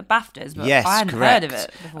things at the BAFTAs, but Yes, I hadn't correct. heard of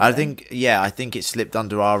it before. I think it slipped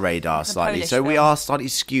under our radar slightly. Polish So we film. are slightly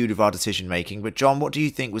skewed with our decision making. But John, what do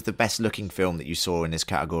you think was the best looking film that you saw in this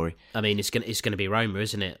category? I mean, it's gonna be Roma,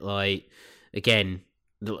 isn't it? Like, again,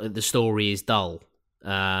 the story is dull,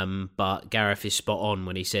 but Gareth is spot on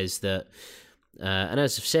when he says that. And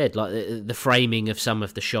as I've said, like the framing of some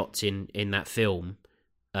of the shots in that film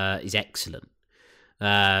is excellent.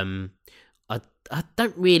 I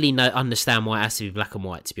don't really understand why it has to be black and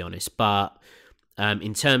white, to be honest. But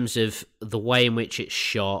in terms of the way in which it's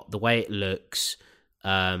shot, the way it looks,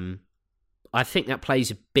 I think that plays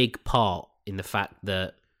a big part in the fact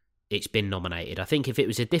that it's been nominated. I think if it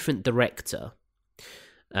was a different director,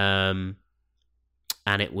 and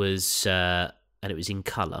it was in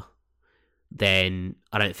colour, then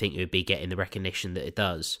I don't think it would be getting the recognition that it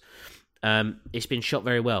does. It's been shot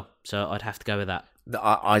very well, so I'd have to go with that.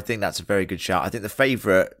 I think that's a very good shout. I think The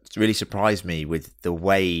Favourite really surprised me with the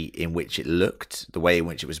way in which it looked, the way in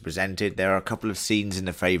which it was presented. There are a couple of scenes in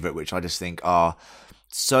The Favourite which I just think are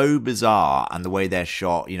so bizarre, and the way they're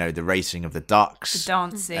shot, you know, the racing of the ducks,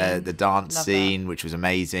 the dance scene, which was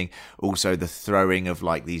amazing. Also the throwing of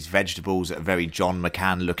like these vegetables at a very John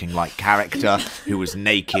McCann looking like character who was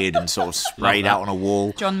naked and sort of sprayed out on a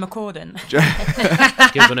wall. John McCorden.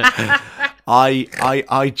 Good, wasn't it?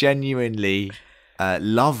 I genuinely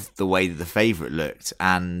loved the way that The Favourite looked,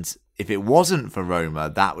 and if it wasn't for Roma,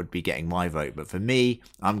 that would be getting my vote. But for me,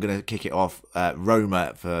 I'm going to kick it off.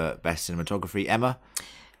 Roma for Best Cinematography. Emma?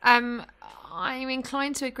 I'm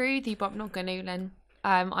inclined to agree with you, but I'm not going to, Len.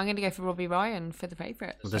 I'm going to go for Robbie Ryan for The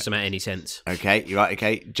Favourite. It doesn't make any sense. Okay, you're right.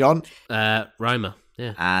 Okay, John? Roma,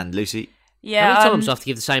 yeah. And Lucy? Yeah, how many times do I have to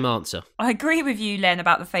give the same answer? I agree with you, Len,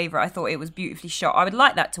 about The Favourite. I thought it was beautifully shot. I would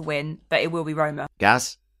like that to win, but it will be Roma.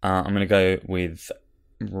 Gaz? I'm going to go with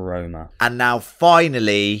Roma. And now,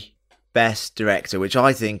 finally, Best Director, which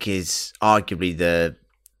I think is arguably the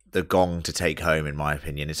gong to take home, in my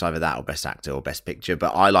opinion. It's either that or Best Actor or Best Picture,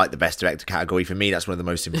 but I like the Best Director category. For me, that's one of the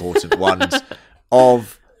most important ones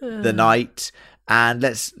of the night. And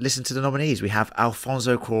let's listen to the nominees. We have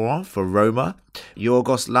Alfonso Cuarón for Roma,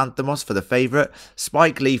 Yorgos Lanthimos for The Favourite,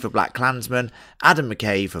 Spike Lee for Black Klansman, Adam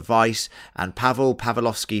McKay for Vice, and Pavel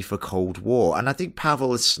Pavlovsky for Cold War. And I think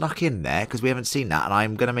Pavel has snuck in there because we haven't seen that, and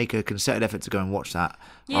I'm going to make a concerted effort to go and watch that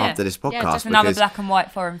after this podcast. Yeah, just another black and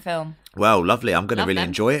white foreign film. Well, lovely. I'm going to really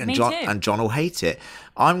enjoy it, and Me John too. and John will hate it.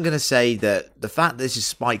 I'm going to say that the fact that this is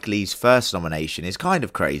Spike Lee's first nomination is kind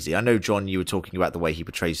of crazy. I know, John, you were talking about the way he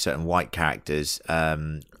portrays certain white characters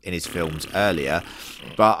in his films earlier,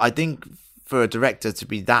 but I think for a director to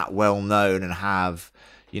be that well known and have,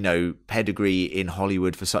 you know, pedigree in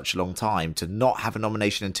Hollywood for such a long time, to not have a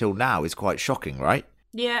nomination until now is quite shocking, right?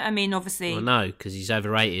 Yeah, I mean, obviously... Well, no, because he's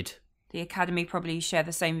overrated. The Academy probably share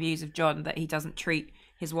the same views of John, that he doesn't treat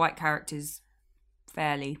his white characters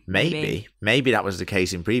fairly. Maybe that was the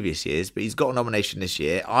case in previous years, but he's got a nomination this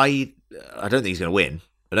year. I don't think he's going to win.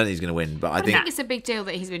 But I think it's a big deal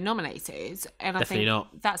that he's been nominated, and Definitely I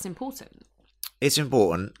not. think that's important. it's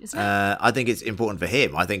important. I think it's important for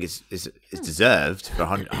him. I think it's deserved for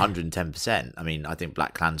 110%. I mean, I think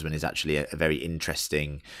Black Klansman is actually a very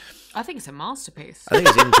interesting... I think it's a masterpiece. I think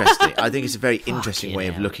it's interesting. I think it's a very interesting way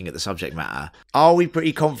of looking at the subject matter. Are we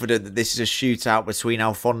pretty confident that this is a shootout between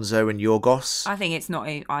Alfonso and Yorgos? I think it's not.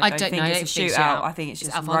 I don't know. think it's a shootout. I think it's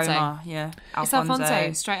just Alfonso. Roma. Yeah, It's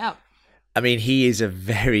Alfonso, straight up. I mean, he is a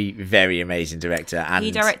very, very amazing director. And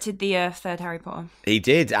he directed the third Harry Potter. He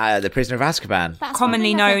did, The Prisoner of Azkaban. That's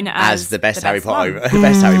commonly known as the best Harry Potter. one. The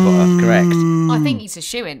best Harry Potter, correct. I think he's a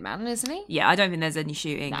shoo-in, man, isn't he? Yeah, I don't think there's any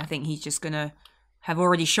shooting. I think he's just going to have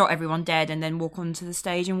already shot everyone dead and then walk onto the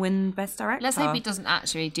stage and win Best Director. Let's hope he doesn't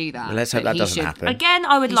actually do that. Well, let's hope that doesn't happen. Again,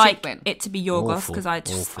 I would He like should win. it to be Yorgos Awful, because I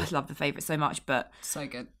love The Favourite so much, but... So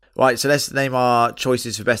good. Right, so let's name our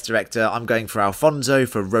choices for Best Director. I'm going for Alfonso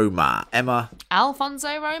for Roma. Emma?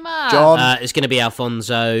 Alfonso Roma. John? It's going to be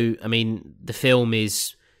Alfonso. I mean, the film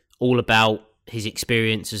is all about his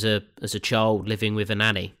experience as a child living with a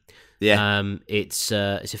nanny. Yeah. It's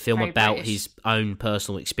a film Very about British. his own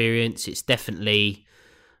personal experience. It's definitely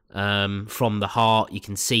from the heart. You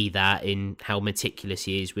can see that in how meticulous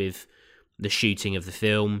he is with the shooting of the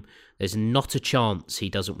film. There's not a chance he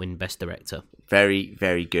doesn't win Best Director. Very,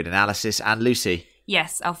 very good analysis. And Lucy?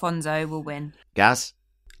 Yes, Alfonso will win. Gaz?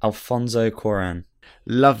 Alfonso Cuarón.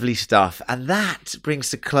 Lovely stuff. And that brings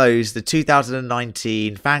to close the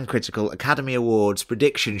 2019 Fan Critical Academy Awards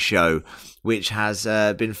prediction show, which has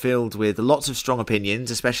been filled with lots of strong opinions,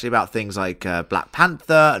 especially about things like Black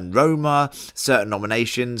Panther and Roma, certain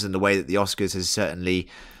nominations, and the way that the Oscars has certainly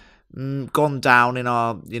gone down in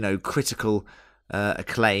our, critical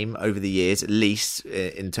acclaim over the years, at least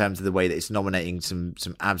in terms of the way that it's nominating some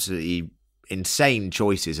absolutely insane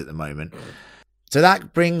choices at the moment. So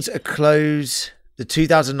that brings a close the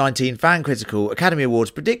 2019 Fan Critical Academy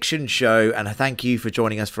Awards prediction show, and I thank you for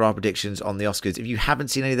joining us for our predictions on the Oscars. If you haven't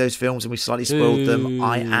seen any of those films and we slightly spoiled them,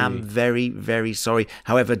 I am very, very sorry.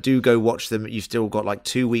 However, do go watch them. You've still got like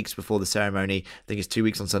 2 weeks before the ceremony. I think it's 2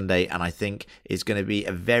 weeks on Sunday, and I think it's going to be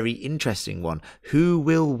a very interesting one. Who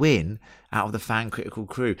will win out of the Fan Critical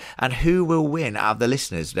crew, and who will win out of the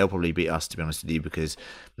listeners? They'll probably beat us, to be honest with you, because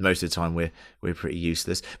most of the time we're pretty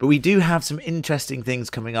useless. But we do have some interesting things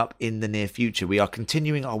coming up in the near future. We are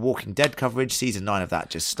continuing our Walking Dead coverage. Season 9 of that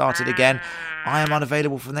just started again. I am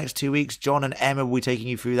unavailable for the next 2 weeks. John and Emma will be taking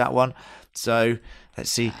you through that one. So let's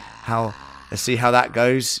see how that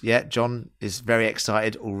goes. Yeah, John is very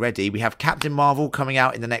excited already. We have Captain Marvel coming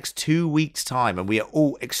out in the next 2 weeks' time, and we are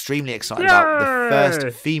all extremely excited about the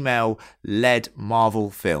first female-led Marvel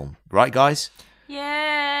film. Right, guys?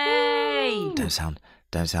 Yay! Don't sound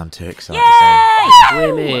too excited.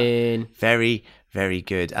 Yay! Women. Very, very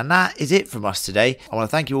good. And that is it from us today. I want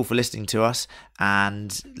to thank you all for listening to us,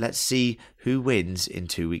 and let's see who wins in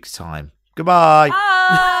 2 weeks' time. Goodbye.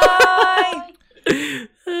 Bye!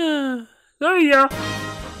 Oh yeah.